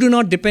 you do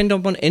not depend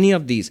upon any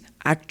of these.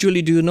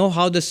 Actually, do you know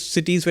how the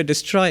cities were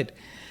destroyed?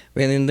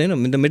 when in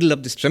the middle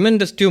of this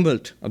tremendous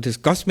tumult, of this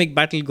cosmic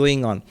battle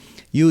going on,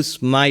 you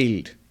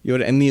smiled, you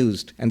were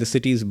amused, and the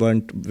cities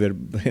were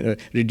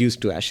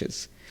reduced to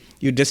ashes.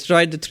 You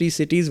destroyed the 3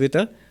 cities with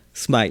a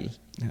smile.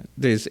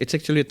 It's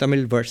actually a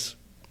Tamil verse.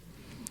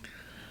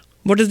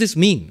 What does this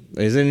mean?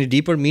 Is there any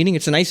deeper meaning?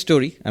 It's a nice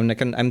story.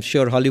 I'm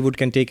sure Hollywood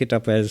can take it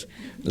up as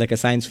like a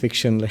science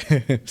fiction,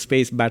 like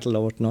space battle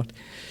or whatnot.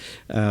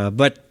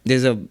 But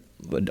there's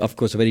of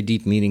course, a very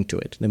deep meaning to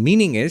it. The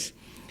meaning is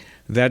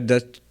that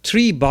the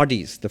 3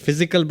 bodies, the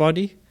physical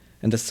body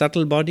and the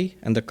subtle body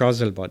and the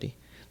causal body.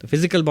 The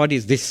physical body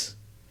is this.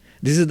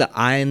 This is the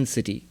iron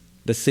city,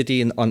 the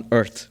city on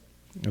earth,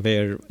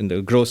 where in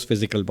the gross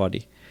physical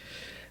body.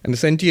 And the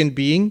sentient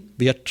being,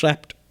 we are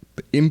trapped,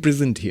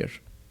 imprisoned here.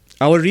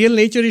 Our real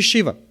nature is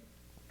Shiva,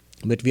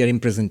 but we are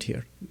imprisoned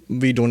here.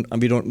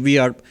 We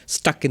are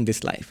stuck in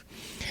this life.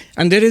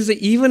 And there is an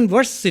even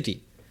worse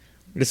city.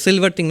 The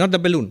silver thing, not the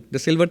balloon. The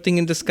silver thing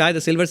in the sky,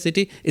 the silver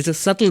city, is a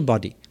subtle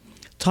body.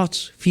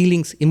 Thoughts,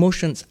 feelings,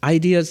 emotions,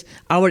 ideas,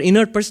 our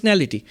inner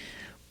personality.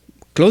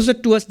 Closer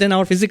to us than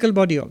our physical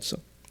body also.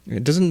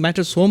 It doesn't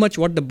matter so much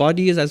what the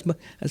body is as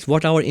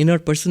what our inner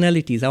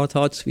personality is, our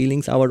thoughts,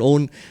 feelings, our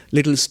own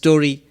little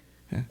story.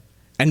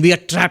 And we are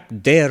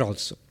trapped there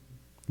also.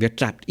 We are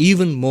trapped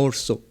even more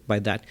so by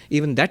that.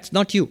 Even that's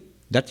not you.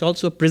 That's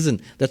also a prison.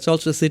 That's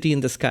also a city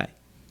in the sky.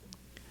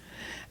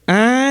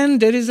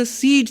 And there is a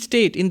seed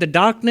state in the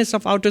darkness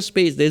of outer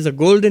space. There is a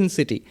golden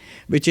city,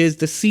 which is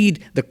the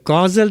seed, the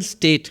causal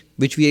state,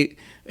 which we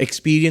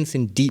experience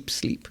in deep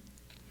sleep.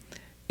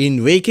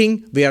 In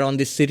waking, we are on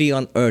this city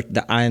on earth,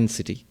 the iron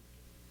city.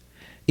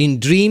 In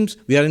dreams,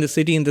 we are in the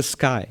city in the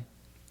sky,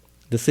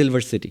 the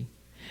silver city.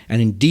 And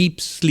in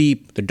deep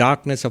sleep, the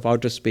darkness of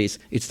outer space,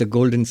 it's the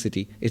golden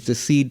city. It's the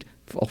seed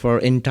of our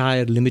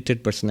entire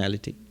limited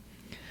personality.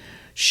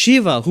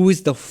 Shiva, who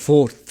is the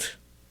 4th,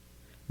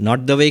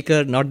 not the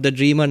waker, not the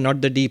dreamer,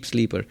 not the deep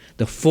sleeper,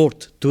 the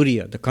 4th,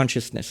 Turiya, the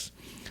consciousness.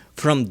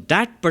 From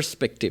that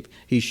perspective,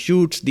 he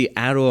shoots the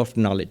arrow of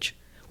knowledge,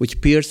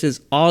 which pierces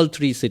all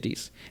 3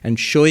 cities and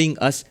showing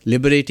us,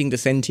 liberating the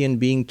sentient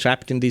being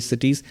trapped in these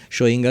cities,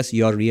 showing us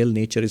your real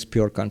nature is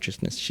pure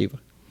consciousness, Shiva.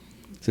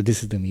 So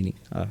this is the meaning.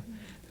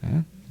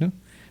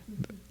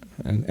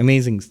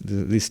 Amazing,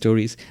 these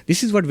stories.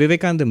 This is what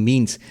Vivekananda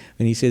means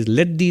when he says,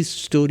 let these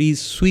stories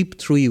sweep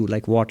through you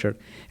like water.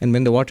 And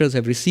when the waters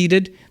have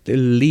receded, they'll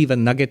leave a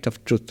nugget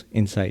of truth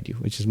inside you,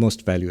 which is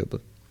most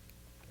valuable.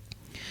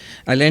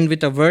 I'll end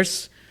with a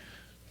verse,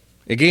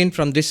 again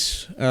from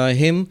this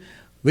hymn,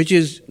 which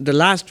is the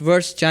last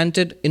verse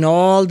chanted in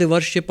all the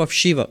worship of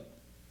Shiva.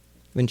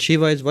 When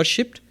Shiva is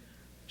worshipped,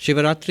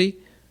 Shivaratri,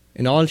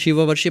 in all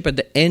Shiva worship, at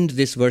the end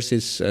this verse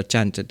is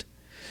chanted.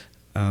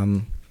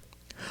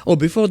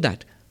 Before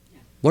that,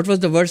 what was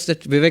the verse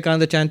that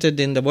Vivekananda chanted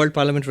in the World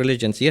Parliament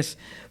Religions? Yes,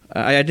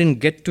 I didn't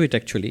get to it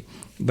actually,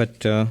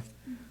 but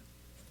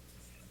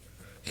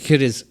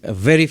here is a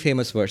very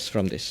famous verse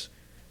from this.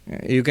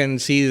 You can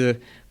see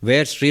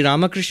where Sri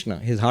Ramakrishna,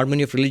 his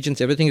Harmony of Religions,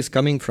 everything is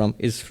coming from,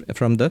 is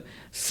from the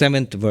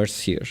 7th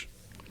verse here.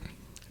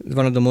 It's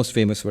one of the most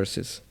famous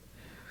verses.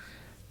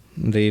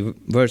 The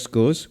verse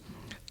goes,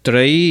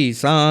 Trayi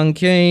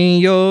Sankhya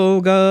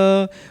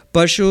Yoga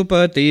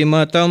Pashupati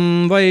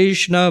Matam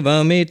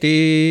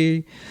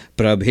Vaishnavamiti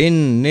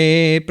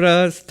Prabhinne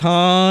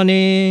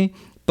Prasthane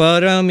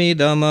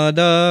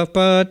Paramidamada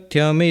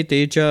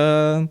Pathyamiti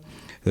Cha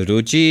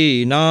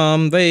Ruchi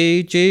Nam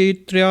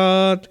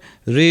Vaichitryat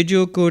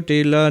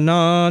Rijukutila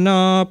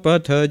Nana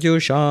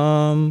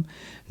Pathajusham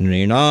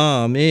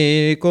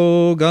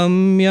Nrinameko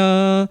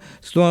Gamya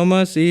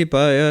Swamasi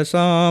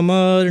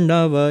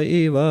Payasamarnava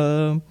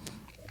Iva.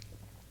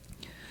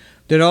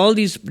 There are all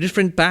these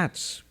different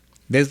paths.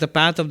 There's the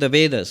path of the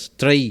Vedas,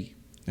 Trayi,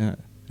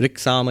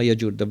 Riksama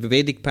Yajur, the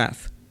Vedic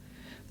path.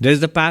 There's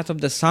the path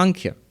of the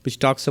Sankhya, which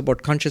talks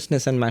about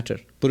consciousness and matter,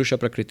 Purusha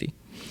Prakriti.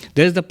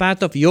 There's the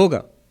path of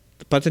Yoga,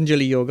 the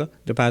Patanjali Yoga,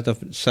 the path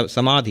of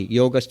Samadhi,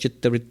 Yoga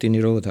Chitta Vritti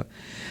Nirodha.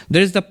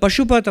 There is the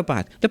Pashupata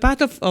path, the path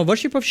of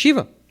worship of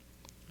Shiva,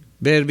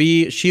 where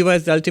Shiva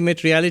is the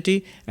ultimate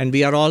reality and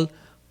we are all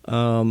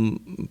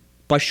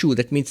Pashu,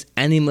 that means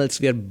animals.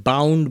 We are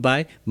bound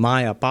by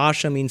Maya.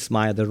 Pasha means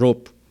Maya, the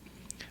rope.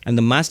 And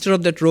the master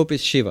of that rope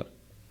is Shiva,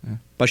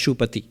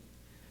 Pashupati.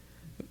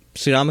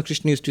 Sri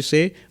Ramakrishna used to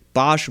say,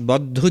 Pash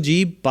Baddhu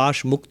Jeeb,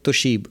 Pash Mukta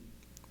Sheeb.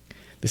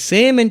 The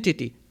same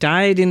entity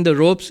tied in the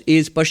ropes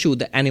is Pashu,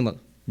 the animal,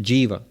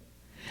 Jiva.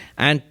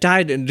 And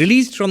tied and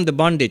released from the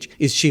bondage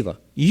is Shiva.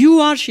 You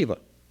are Shiva.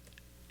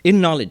 In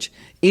knowledge.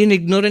 In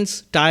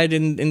ignorance, tied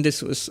in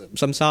this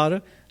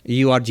samsara,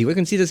 you are Jiva. You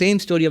can see the same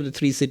story of the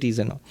 3 cities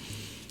and all.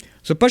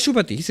 So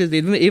Pashupati, he says,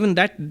 even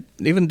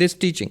this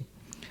teaching,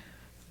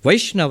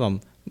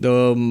 Vaishnavam,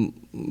 the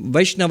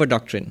Vaishnava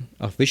doctrine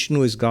of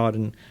Vishnu is God,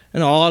 and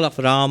all of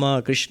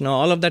Rama, Krishna,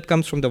 all of that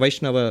comes from the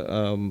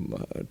Vaishnava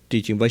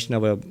teaching,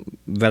 Vaishnava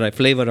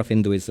flavor of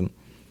Hinduism.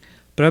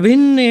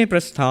 Prabhinne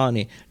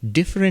prasthane,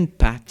 different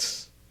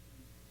paths.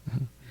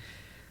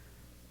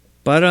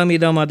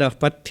 Paramidamadah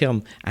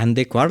patyam, and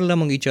they quarrel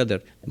among each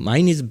other.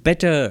 Mine is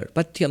better,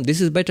 patyam, this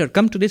is better,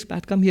 come to this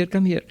path, come here,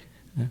 come here.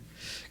 You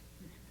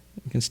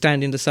can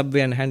stand in the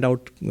subway and hand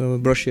out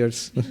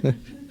brochures.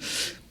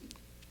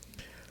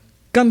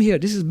 Come here,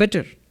 this is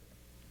better.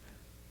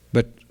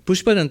 But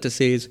Pushpadanta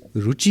says,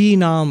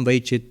 Ruchinam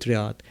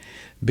Vaichitryat,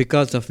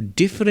 because of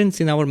difference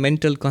in our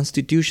mental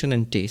constitution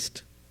and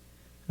taste.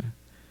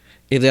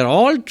 If they're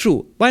all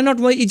true, why not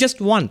just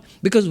one?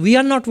 Because we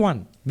are not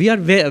one. We are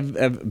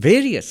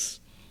various.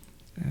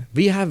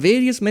 We have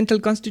various mental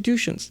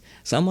constitutions.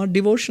 Some are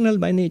devotional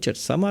by nature,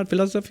 some are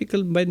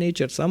philosophical by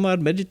nature, some are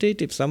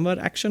meditative, some are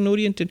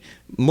action-oriented.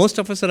 Most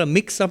of us are a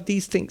mix of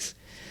these things.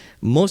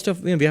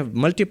 We have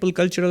multiple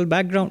cultural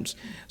backgrounds.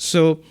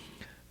 So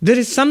there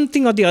is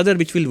something or the other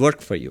which will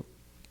work for you.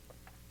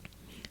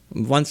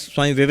 Once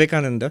Swami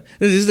Vivekananda,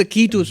 this is the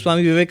key to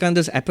Swami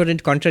Vivekananda's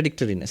apparent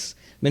contradictoriness.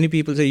 Many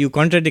people say, you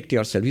contradict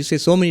yourself. You say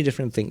so many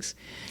different things.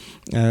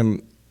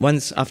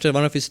 Once, after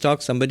one of his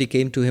talks, somebody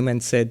came to him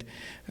and said,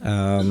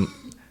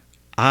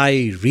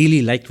 I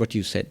really liked what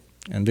you said.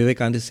 And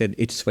Vivekananda said,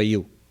 it's for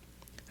you.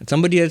 And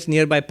somebody else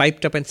nearby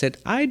piped up and said,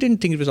 I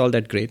didn't think it was all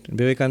that great. And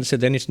Vivekananda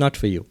said, then it's not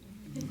for you.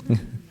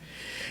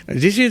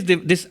 This is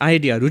this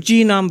idea,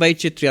 Ruchinam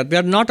Vaichitriyat. We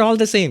are not all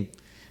the same.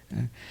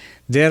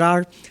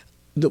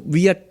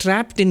 We are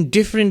trapped in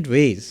different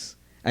ways,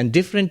 and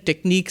different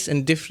techniques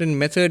and different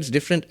methods,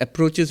 different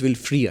approaches will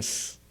free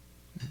us.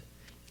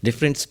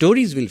 Different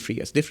stories will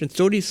free us. Different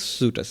stories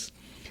suit us.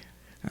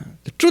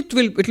 The truth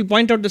will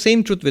point out the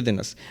same truth within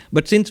us.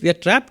 But since we are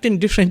trapped in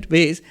different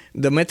ways,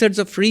 the methods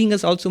of freeing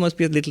us also must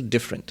be a little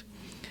different.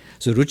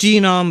 So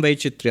Ruchinam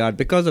Vaichitriyat,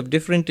 because of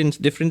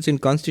difference in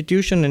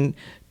constitution and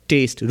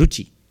taste,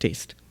 ruchi,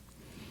 taste.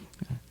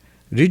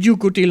 Riju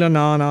Kutila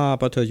Nana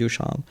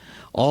Pathajusham,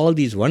 all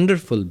these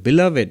wonderful,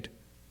 beloved,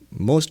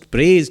 most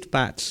praised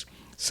paths.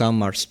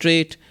 Some are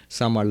straight,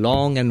 some are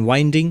long and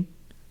winding.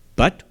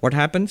 But what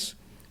happens?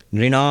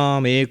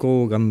 Nrinam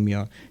Eko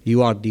Gamya,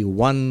 you are the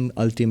one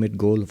ultimate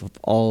goal of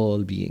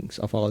all beings,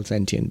 of all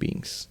sentient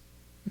beings.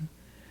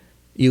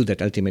 You,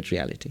 that ultimate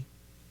reality.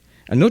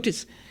 And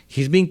notice,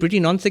 he's being pretty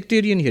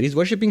non-sectarian here. He's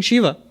worshipping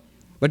Shiva,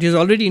 but he's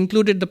already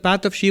included the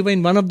path of Shiva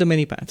in one of the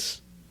many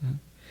paths.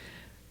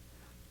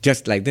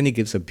 Just like, then he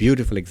gives a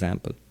beautiful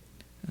example.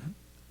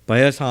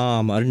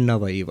 Payasam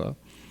Arnavaiva,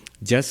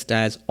 just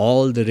as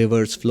all the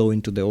rivers flow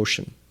into the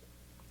ocean,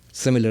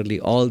 similarly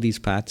all these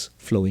paths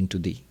flow into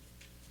thee.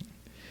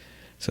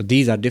 So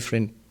these are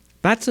different,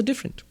 paths are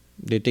different.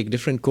 They take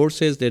different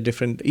courses, they're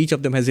different, each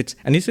of them has its,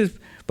 and he says,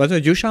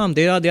 Pathajusham,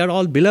 they are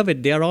all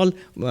beloved, they are all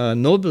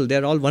noble, they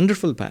are all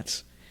wonderful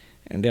paths.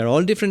 And they are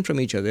all different from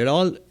each other, they're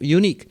all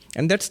unique.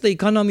 And that's the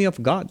economy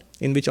of God,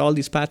 in which all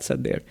these paths are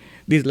there.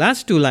 These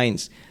last two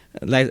lines,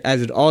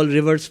 as all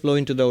rivers flow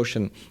into the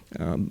ocean,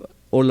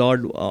 O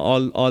Lord,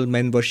 all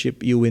men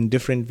worship you in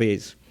different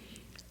ways.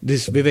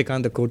 This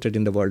Vivekananda quoted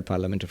in the World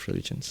Parliament of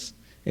Religions,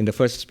 in the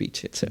first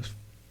speech itself.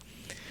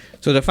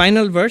 So the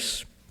final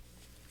verse,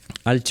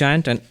 I'll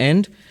chant and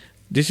end.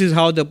 This is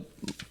how the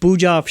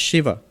puja of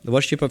Shiva, the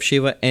worship of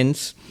Shiva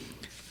ends.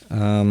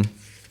 Where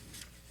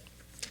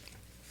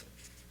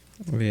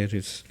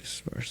is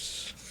this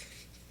verse?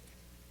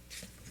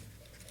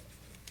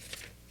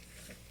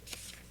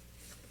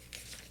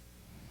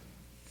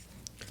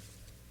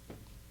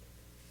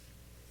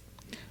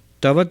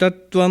 Tava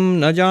tattvam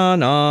na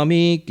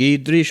janami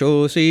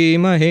kidrishosi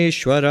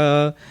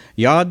maheshwara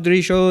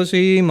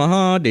yadrishosi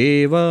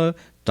mahadeva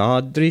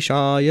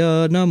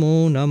tadrishaya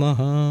namo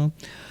namaha.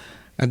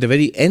 At the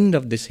very end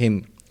of this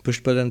hymn,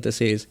 Pushpadanta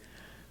says,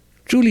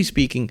 truly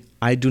speaking,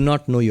 I do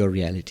not know your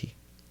reality.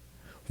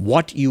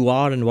 What you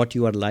are and what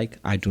you are like,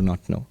 I do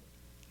not know.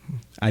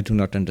 I do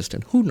not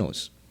understand. Who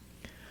knows?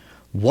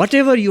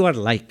 Whatever you are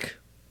like,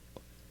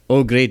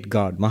 O great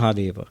God,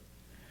 Mahadeva,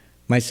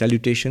 my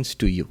salutations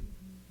to you.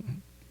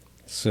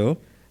 So,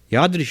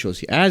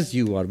 Yadrishosi, as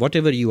you are,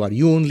 whatever you are,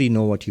 you only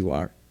know what you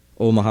are,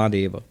 O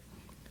Mahadeva.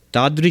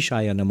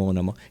 Tadrishaya namo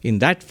namo. In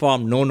that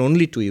form, known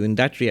only to you, in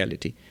that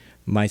reality,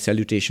 my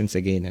salutations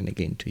again and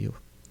again to you.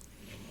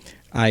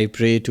 I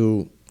pray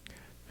to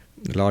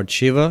Lord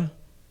Shiva,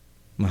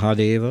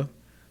 Mahadeva,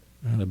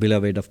 the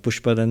beloved of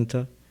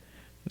Pushpadanta,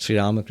 Sri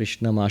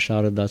Ramakrishna, Ma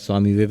Sharada,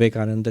 Swami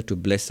Vivekananda, to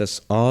bless us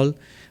all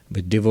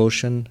with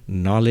devotion,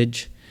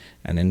 knowledge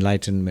and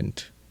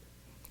enlightenment.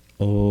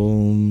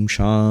 Om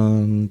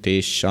Shanti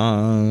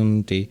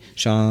Shanti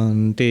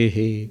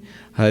Shanti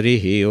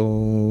Harihi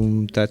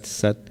Om Tat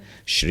Sat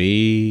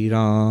Shri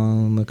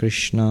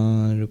Ramakrishna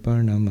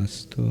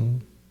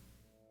Arpanamastu.